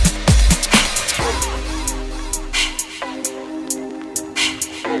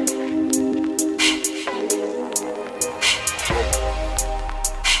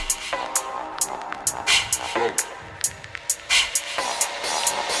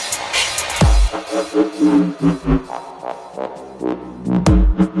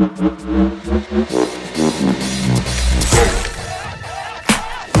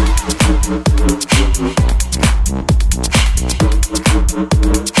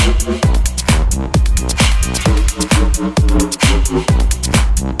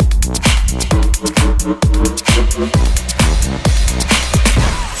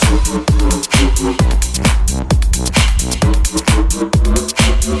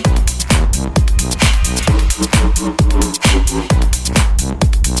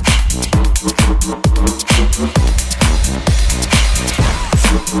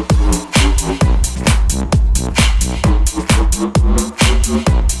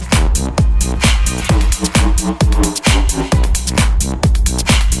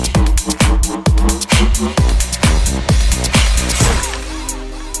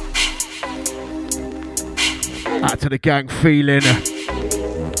 Out to the gang feeling.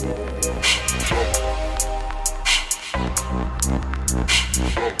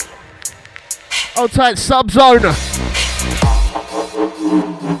 Hold tight, Subzone.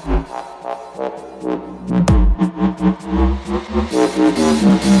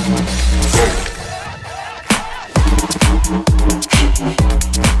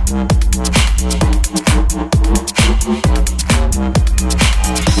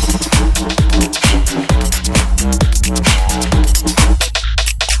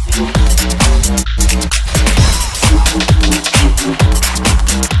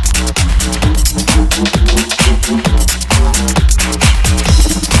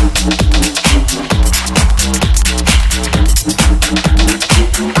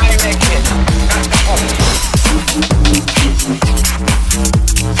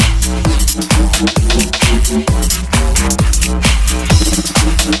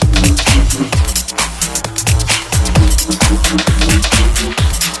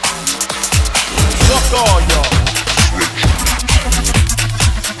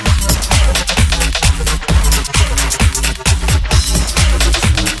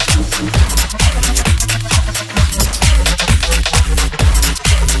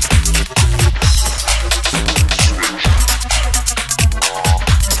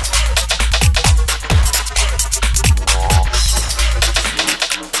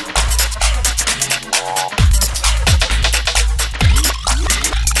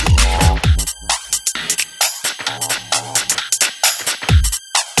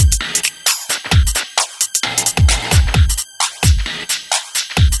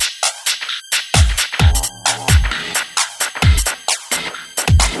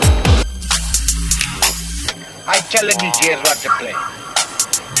 Tell the DJs what to play.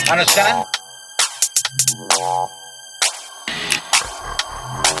 Understand?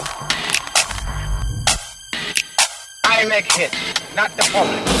 I make hits, not the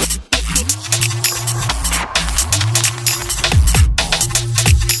public.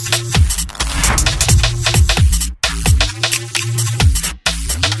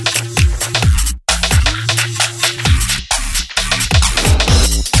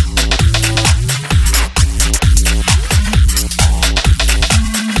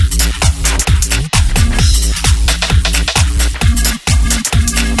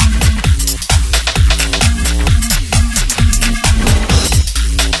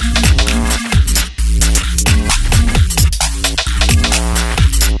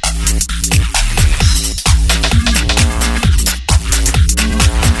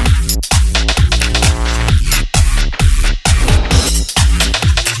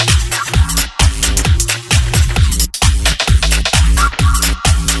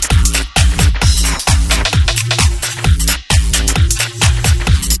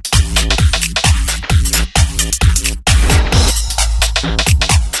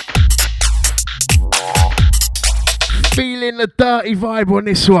 The dirty vibe on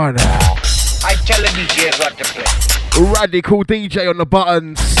this one. I tell the DJs what to play. Radical DJ on the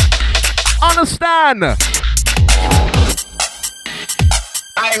buttons. Understand?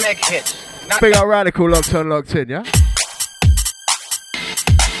 I make hits. Big up Radical, locked on, locked in, yeah?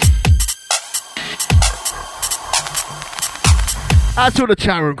 That's all the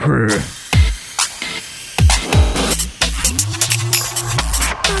Charon crew. Man,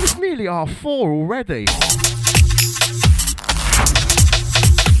 it's nearly R4 already.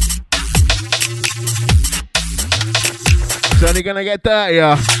 It's only gonna get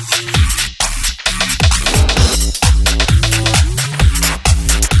dirtier.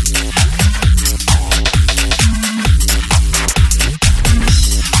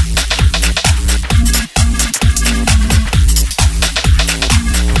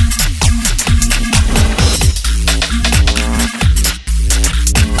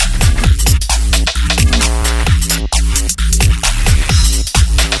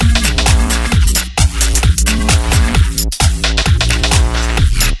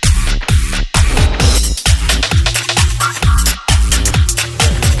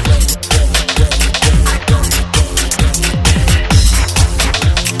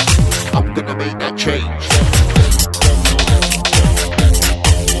 make that change.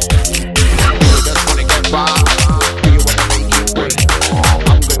 Just wanna get by. Do you wanna make it break?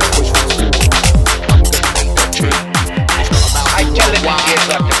 I'm gonna push this forward. I'm gonna make that change. It's not about who or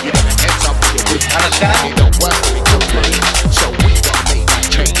why. You're gonna heads up with your whip. Understand? It don't work when we complain. So we gotta make that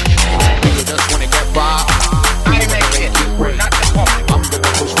change. Do you just wanna get by? I make it break. I'm gonna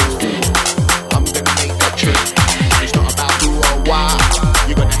push this forward. I'm gonna make that change. It's not about who or why.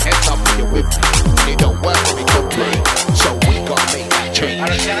 You're gonna heads up with your whip. It don't work when we complain. So we gotta make that change.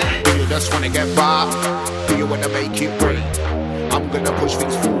 Do you just wanna get by? Do you wanna make it break? I'm gonna push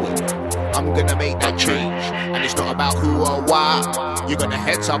things forward. I'm gonna make that change. And it's not about who or why. You're gonna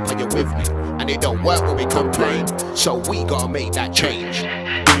heads up when you're with me. And it don't work when we complain. So we gotta make that change.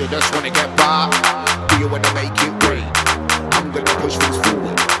 Do you just wanna get by? Do you wanna make it break? I'm gonna push things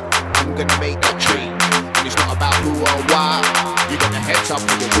forward. I'm gonna make that change. And it's not about who or why. You're gonna heads up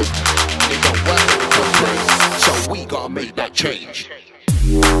when you're with me. And it don't work when we complain. So we gotta make that change.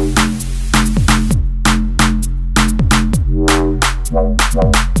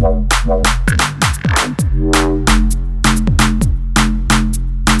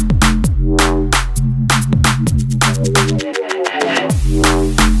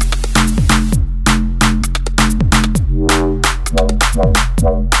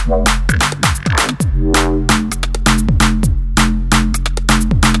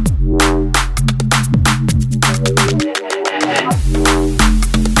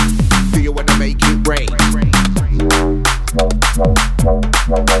 Do you wanna make it rain?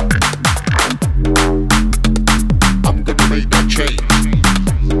 I'm gonna make that change.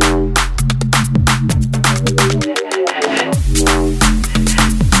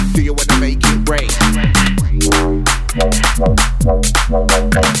 Do you wanna make it rain?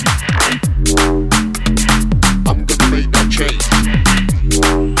 I'm gonna make that change.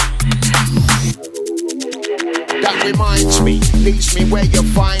 That reminds me, leads me where you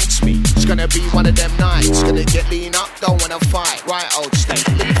find me. It's gonna be one of them nights. Gonna get lean up, don't wanna fight. Right, old snake,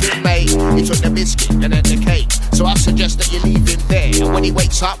 leave him, mate. He took the biscuit and then the cake. So I suggest that you leave him there. And when he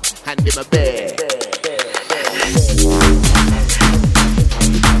wakes up, hand him a bear.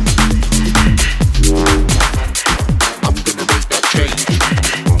 I'm gonna make that change.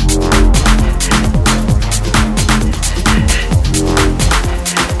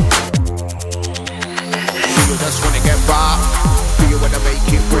 Do you just wanna get by? Do you wanna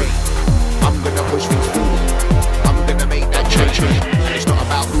make it break? I'm gonna push things forward. I'm gonna make that change. And it's not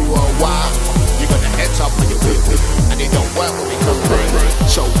about who or why. You're gonna heads up when you're with me. And it don't work when we complain.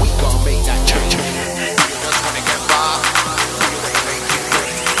 So we gotta make that change. Do you just wanna get by? Do you wanna make it break?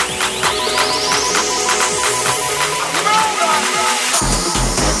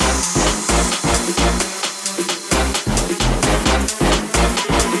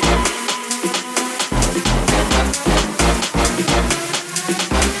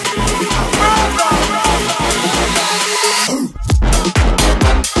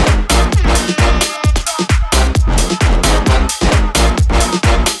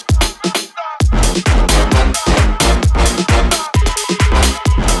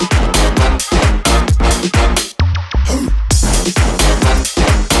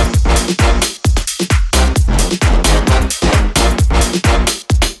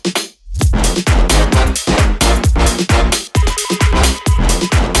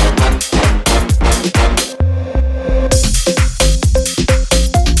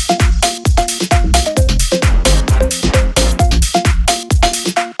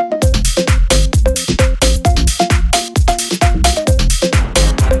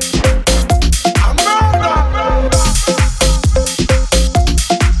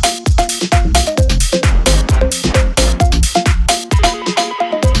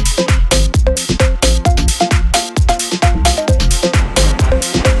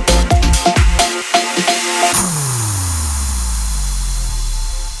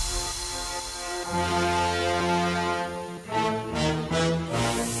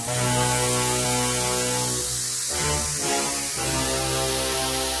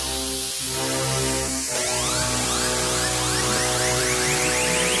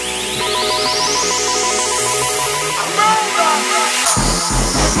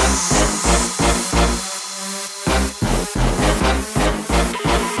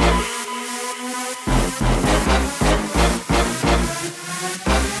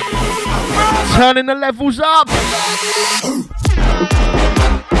 Turning the levels up.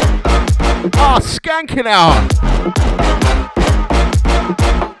 Ah, skanking out.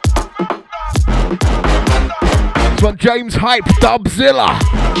 This one, James Hype, Dubzilla.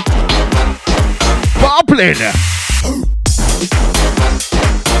 Bubbling.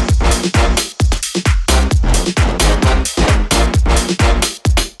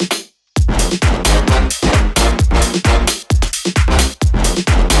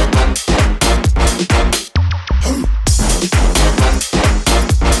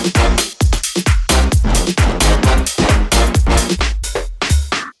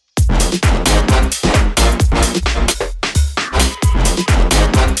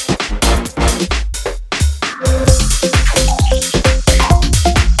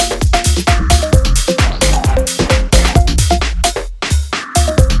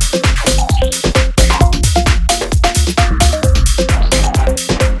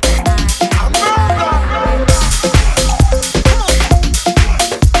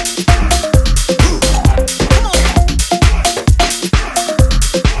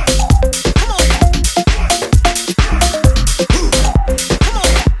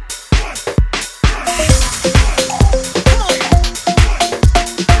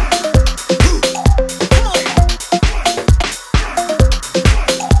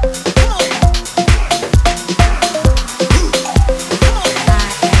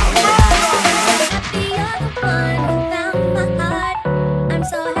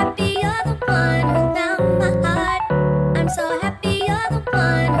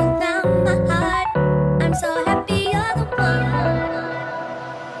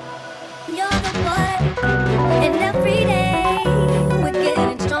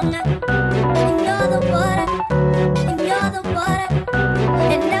 stronger. And you're the water, and you're the water.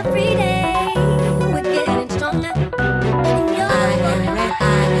 And every day we're getting stronger. And you're the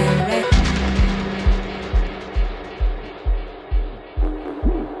water.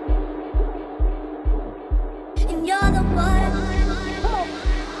 And you're the water.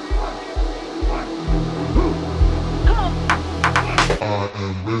 I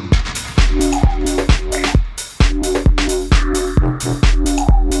am ready.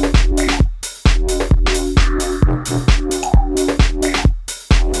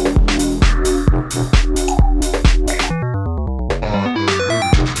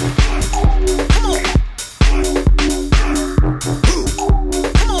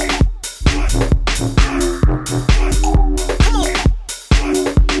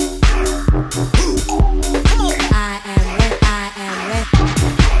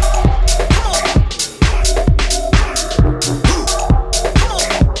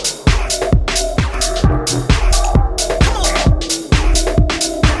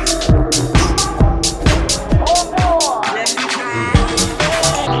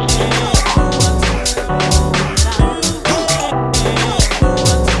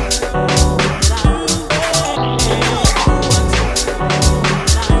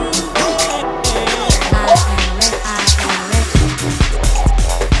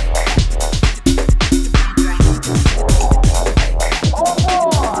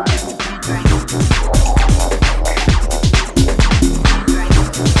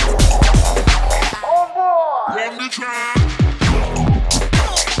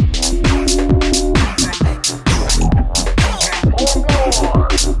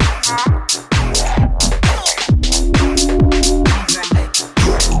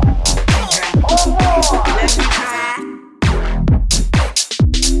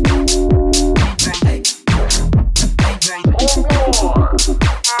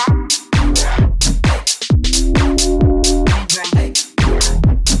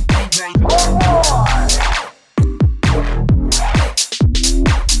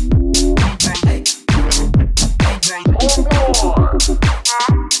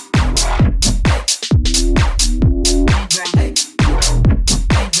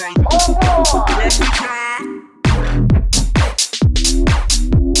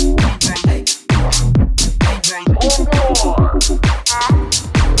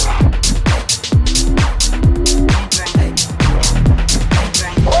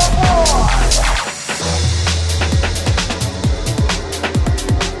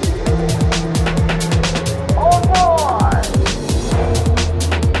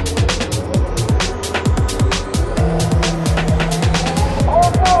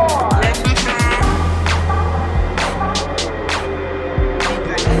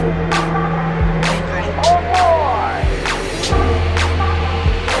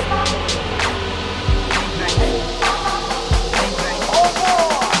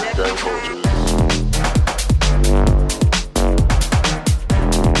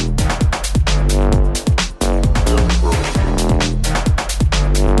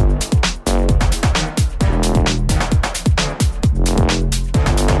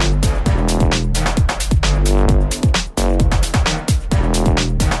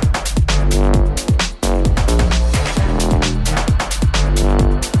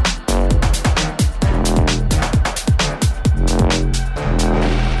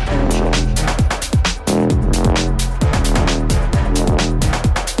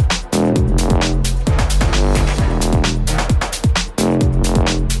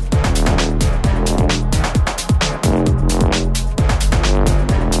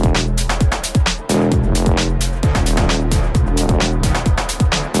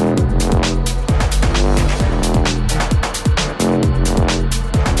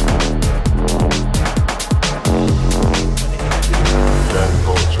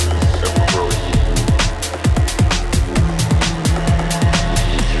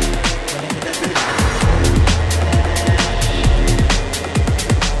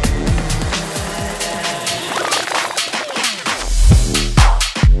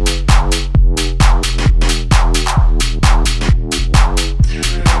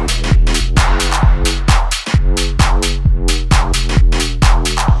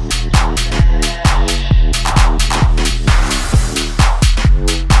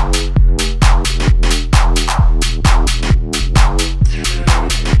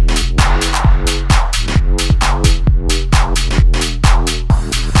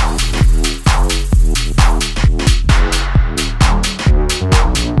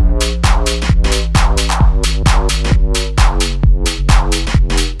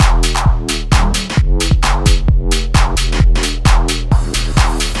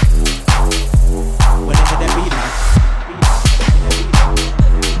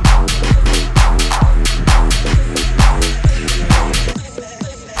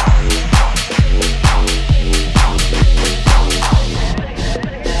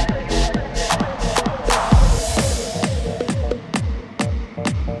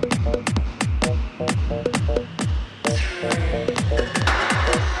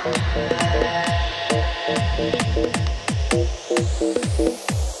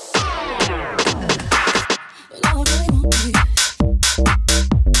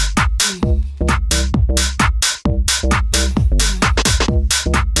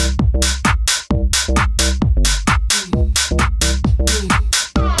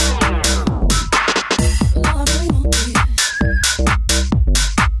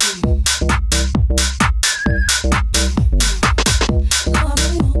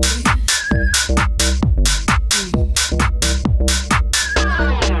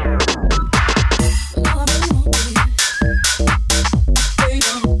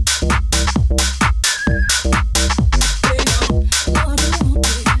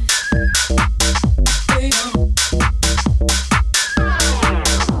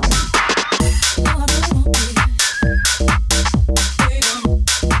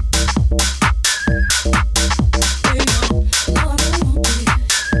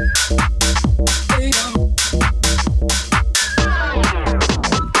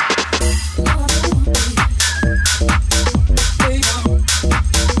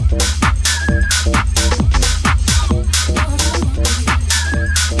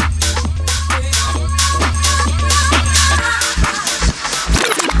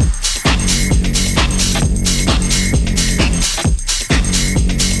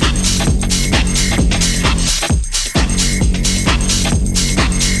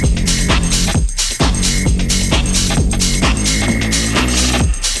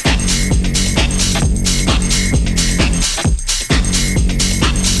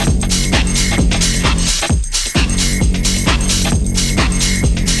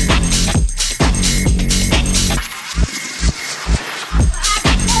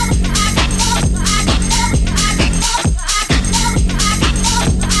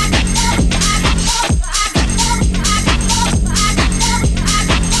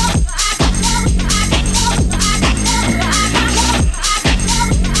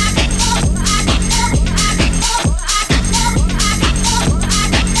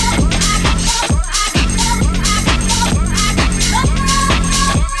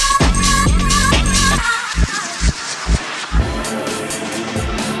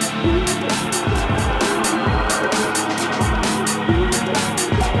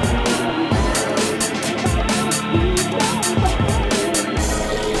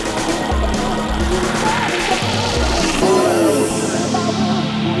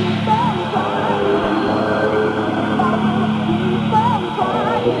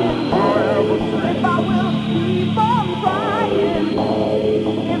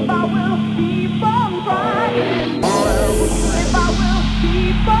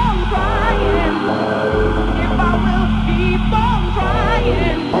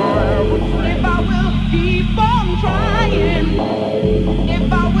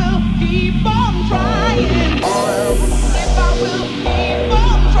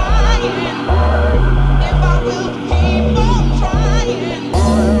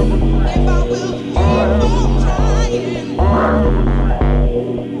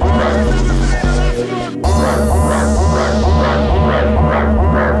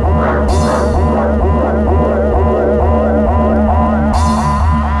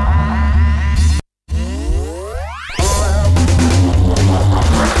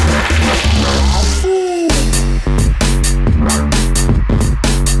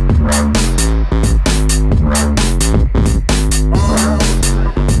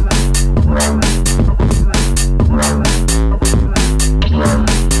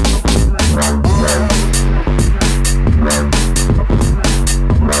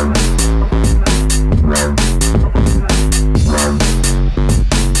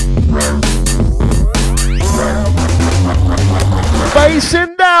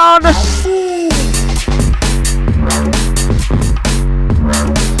 Facing down.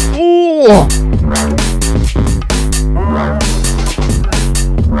 Ooh.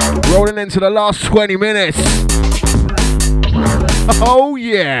 Rolling into the last 20 minutes. Oh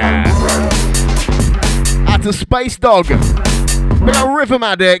yeah. At the Space Dog. We got Rhythm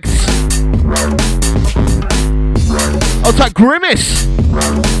Addicts. I'll take Grimace.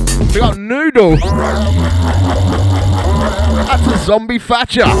 We got Noodle. That's a Zombie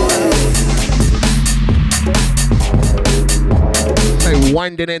Thatcher. They're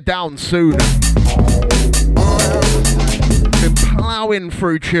winding it down soon. Been ploughing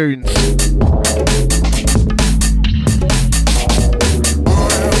through tunes.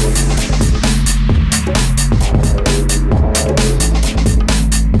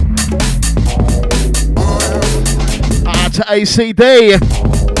 To ACD.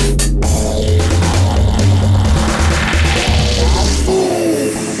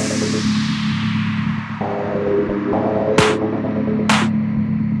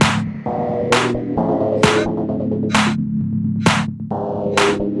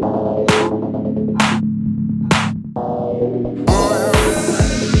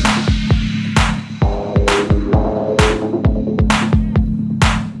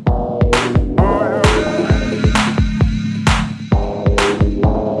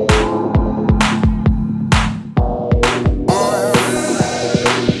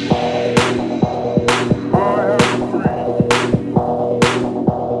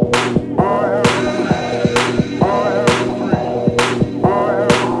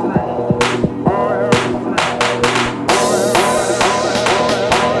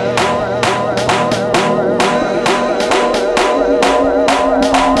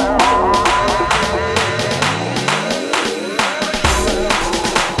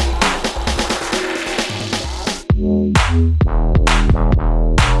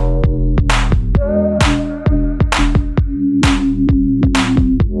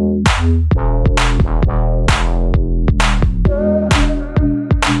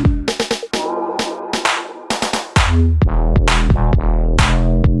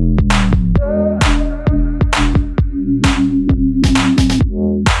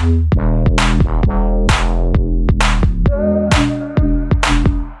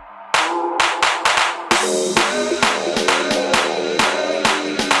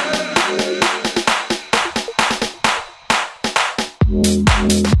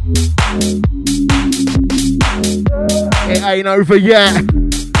 It ain't over yet.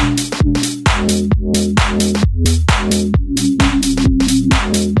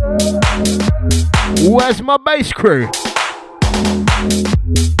 Where's my bass crew?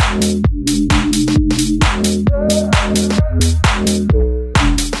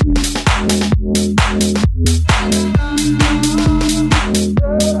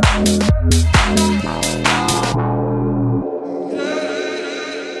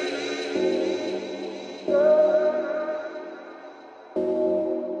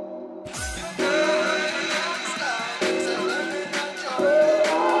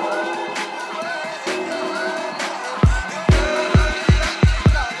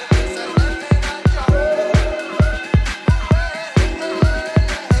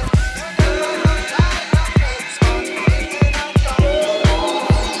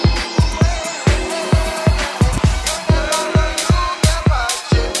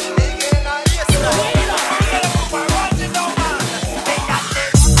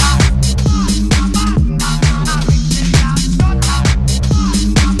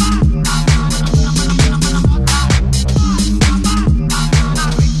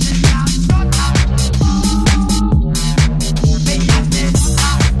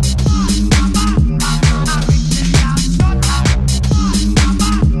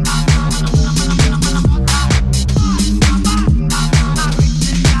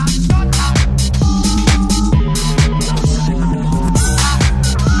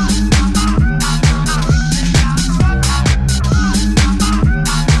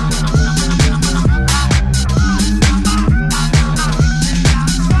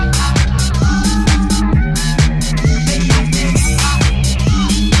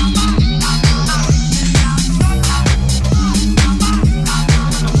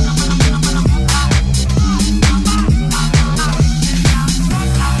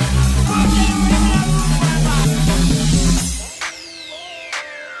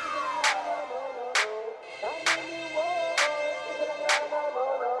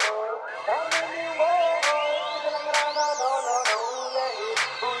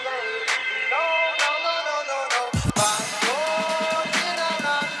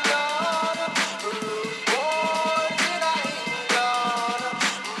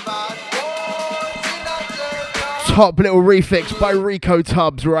 top little refix by Rico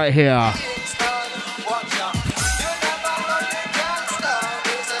Tubbs right here.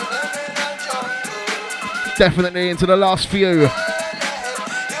 Definitely into the last few.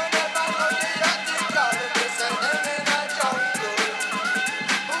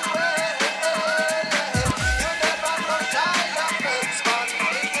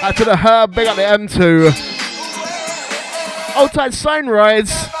 Out to the Herb, big up the M2. Old time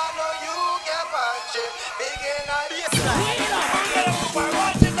Sunrise.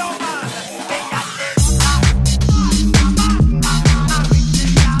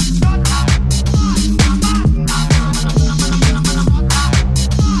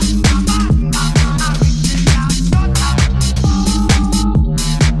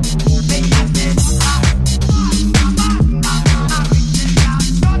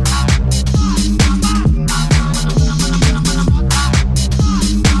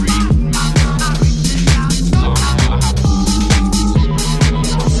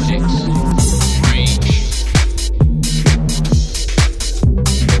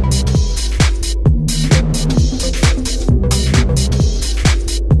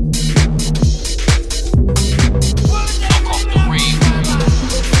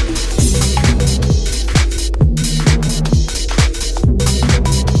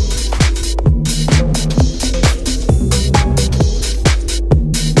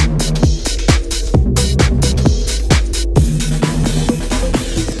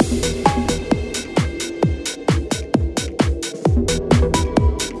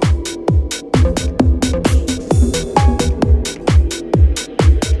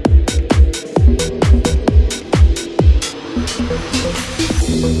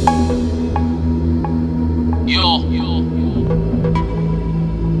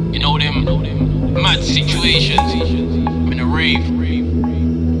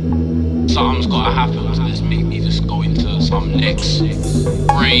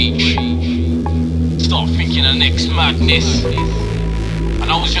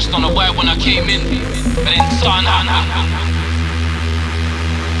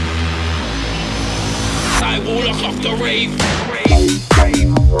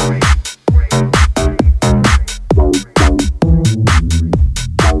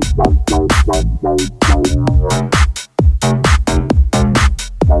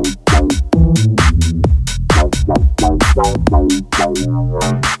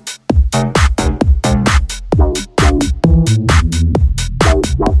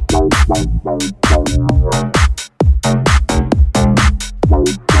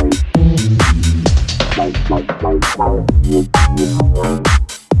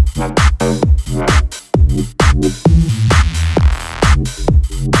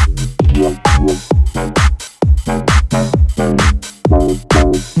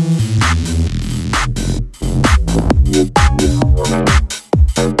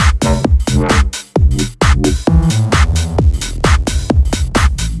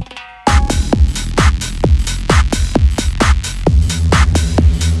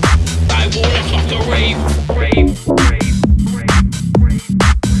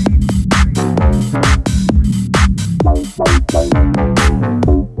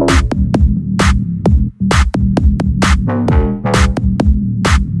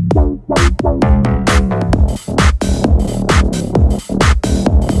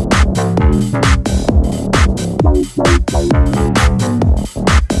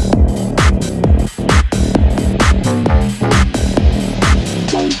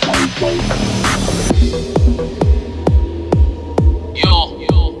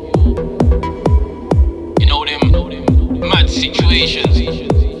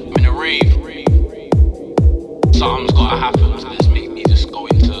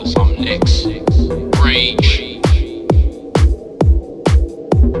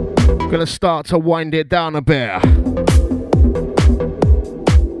 Start to wind it down a bit.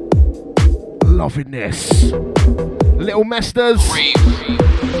 Loving this. Little Mesters.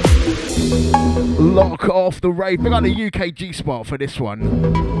 Lock off the rave. We got the UKG spot for this one.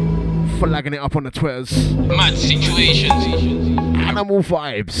 Flagging it up on the Twitters. Mad situations. Animal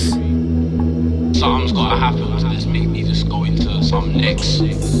vibes. Something's gotta happen to this make me just go into some next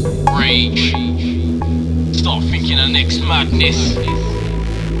rage. Start thinking of next madness.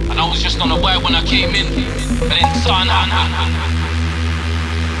 And I was just unaware when I came in, but then son,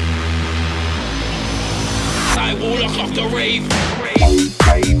 I will lock off the rave.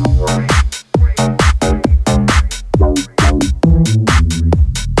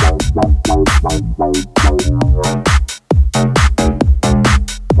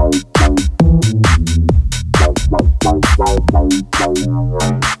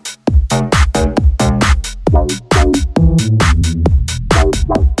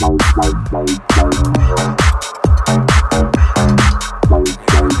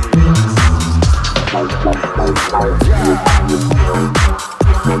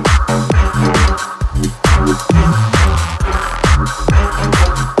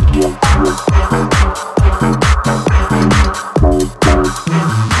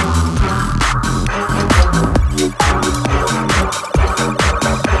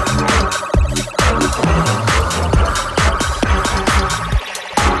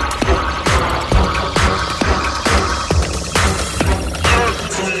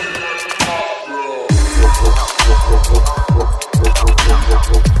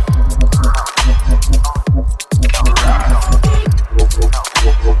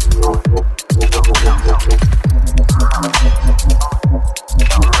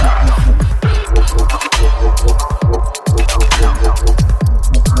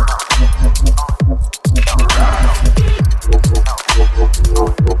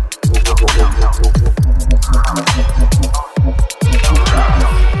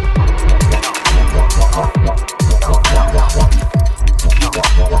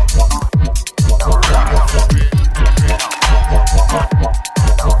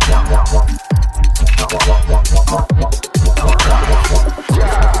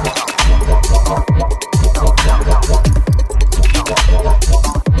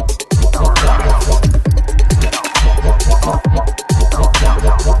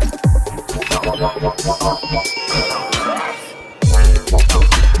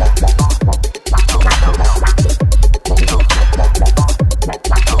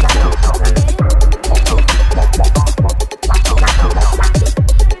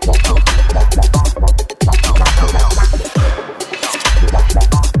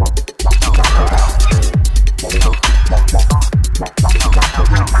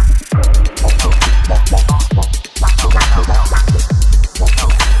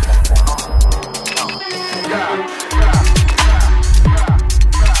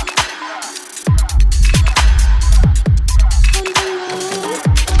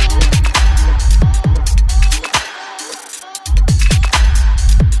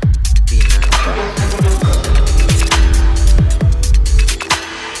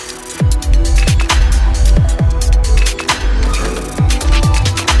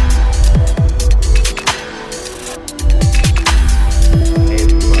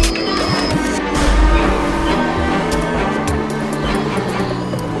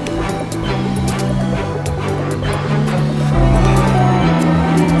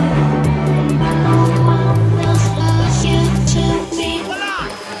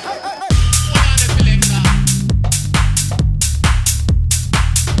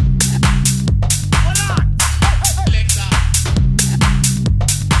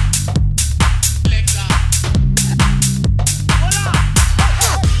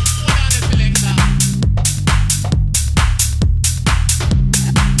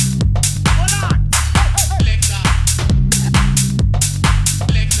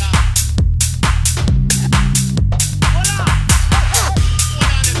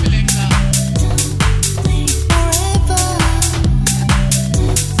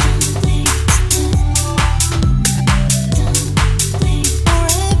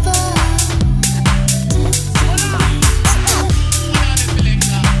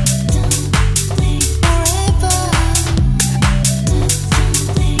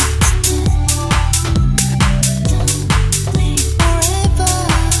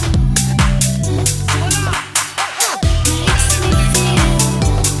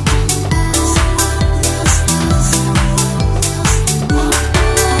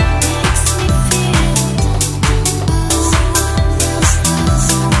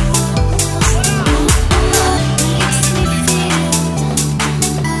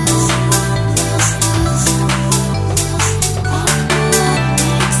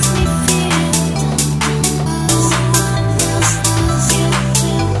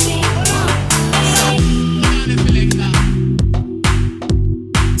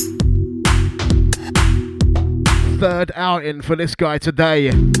 Third outing for this guy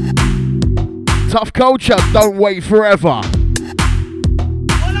today. Tough culture, don't wait forever.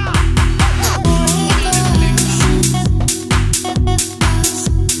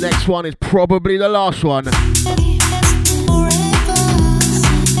 Next one is probably the last one.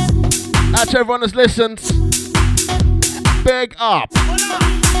 Out to everyone that's listened. Big up.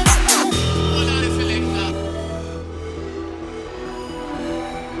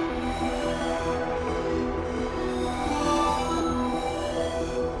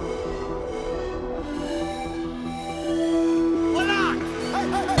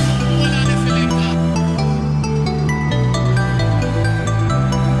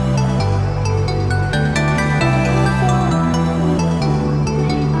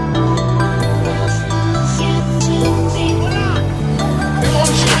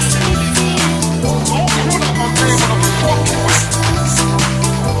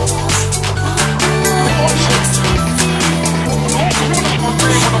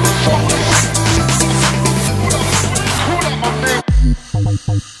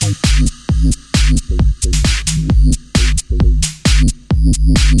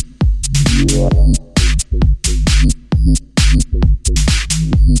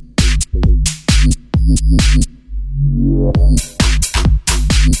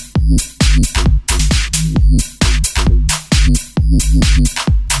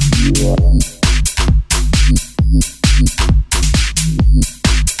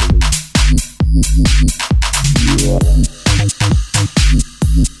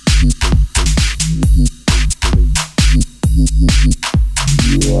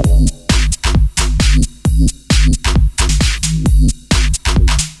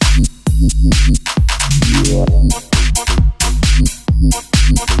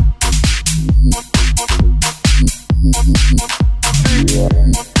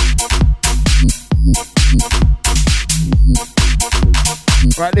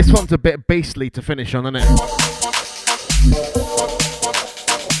 Right, this one's a bit beastly to finish on, isn't it?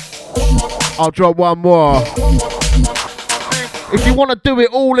 I'll drop one more. If you want to do it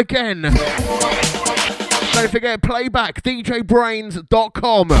all again, don't forget playback,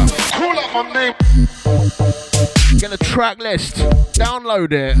 djbrainz.com. Call up my name. Get a track list,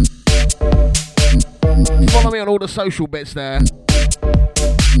 download it. Follow me on all the social bits there.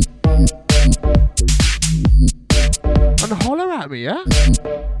 And holler at me, yeah?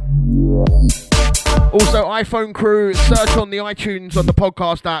 Also, iPhone crew, search on the iTunes on the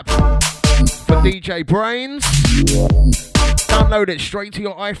podcast app for DJ Brainz. Download it straight to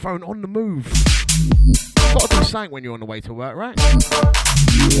your iPhone on the move. Gotta do something when you're on the way to work, right?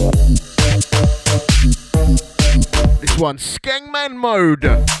 This one, Skengman Mode.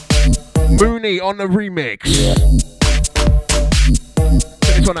 Mooney on the remix.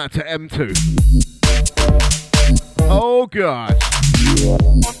 Send this one out to M2. Oh God.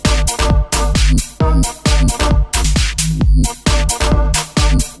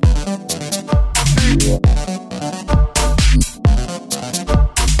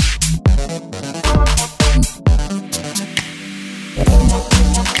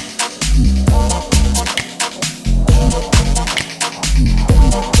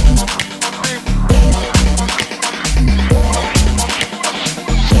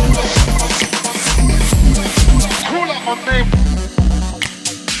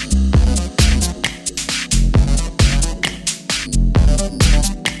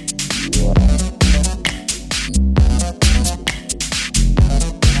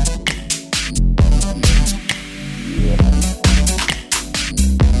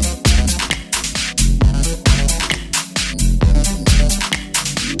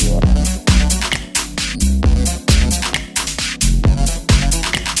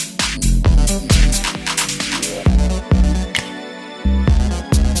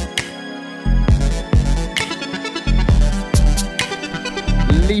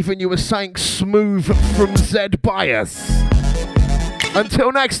 You were saying smooth from Z Bias.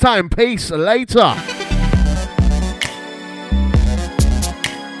 Until next time, peace, later.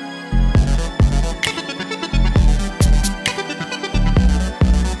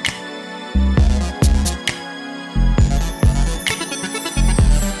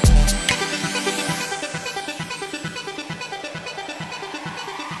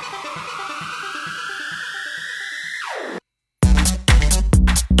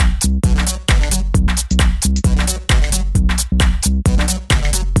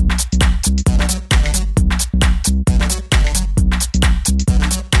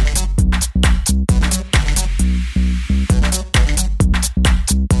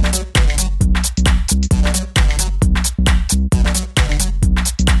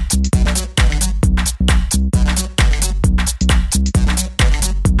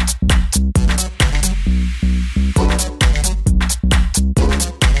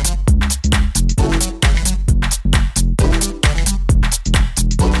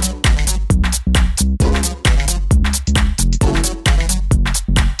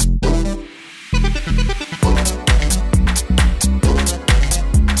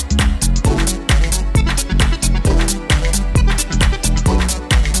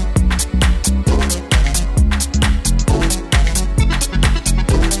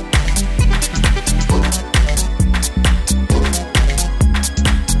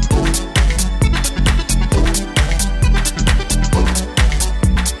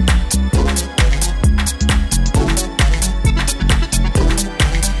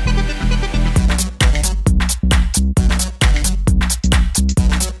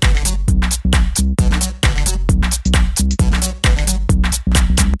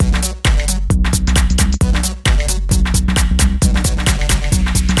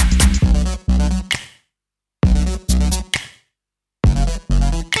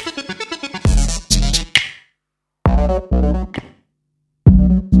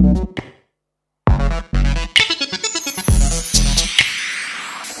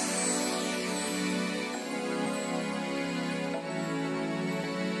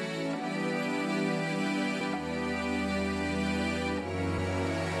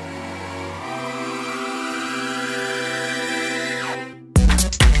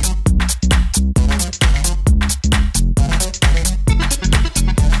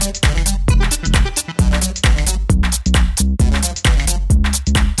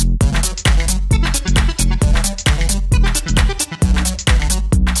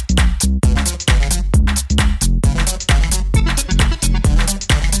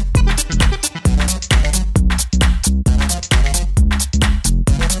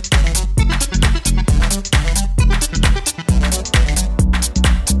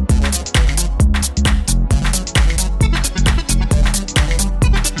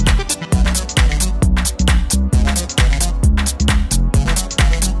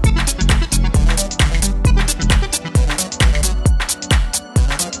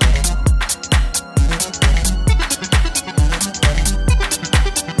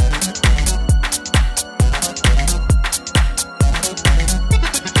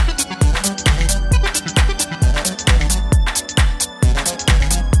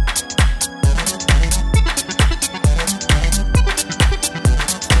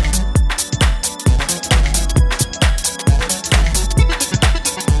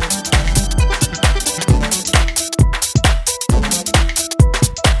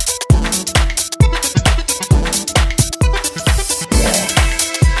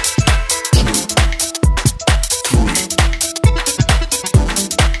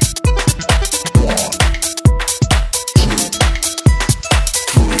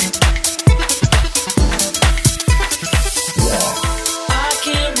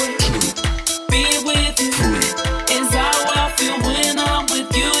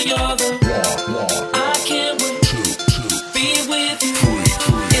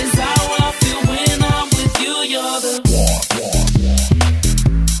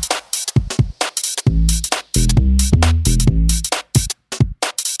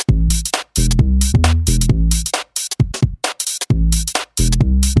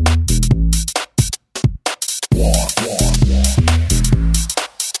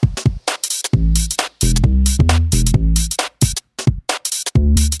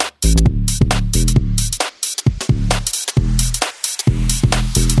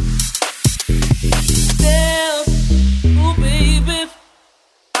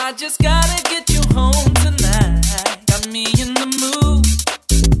 just gotta get you home tonight. Got me in the mood.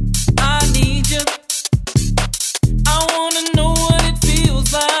 I need you. I wanna know what it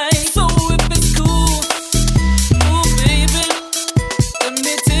feels like. So if it's cool, ooh baby, let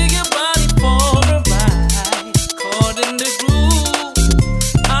me take your body for a ride. Caught in the groove,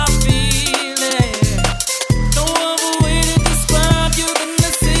 I feel it. No other way to describe you than to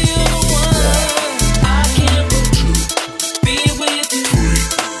say you're the one. I can't be with you.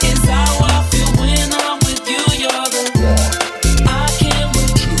 It's how I feel when I'm with you. You're the one. I can't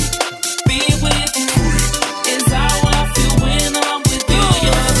be with you. It's how I feel when I'm with you.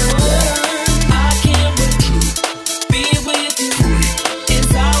 You're the one. I can't be with you.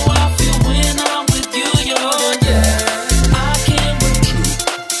 It's how I feel when I'm with you. You're the I can't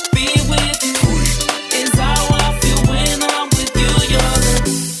be with you. It's how I feel when I'm with you. You're the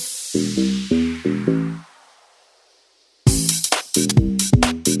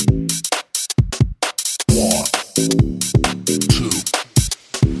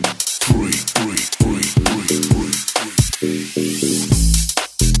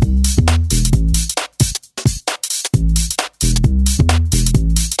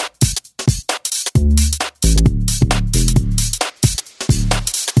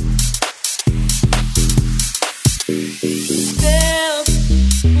Damn,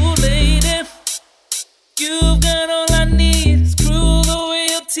 ooh lady, you've got all I need. It's cruel the way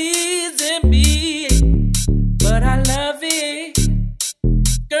you're teasing me, but I love it.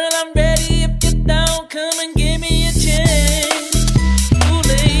 Girl, I'm ready if you're down. Come and give me a chance. Ooh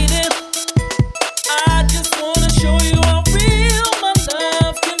lady, I just wanna show you how real my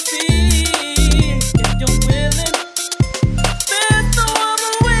love can feel. If you're willing, there's no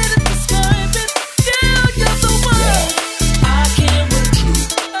other way to describe it. Girl, you're the one. I can't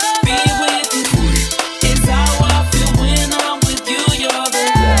be with you. It's how I feel when I'm with you. You're the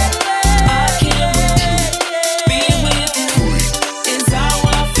I can't be with you. It's how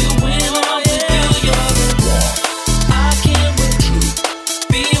I feel when I'm with you. You're the I can't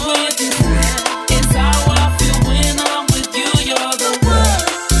be with you. It's how I feel when I'm with you. You're the one.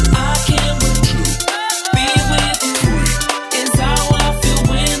 I can't be with you. It's how I feel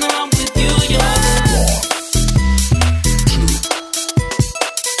when I'm with you. You're the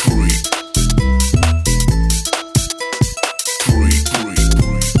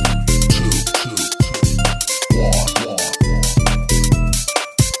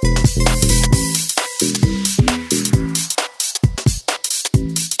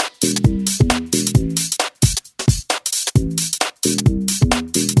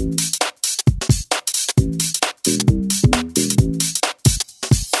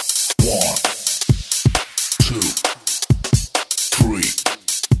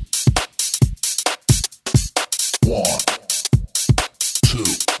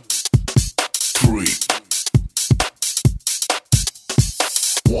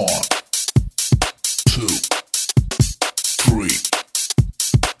One.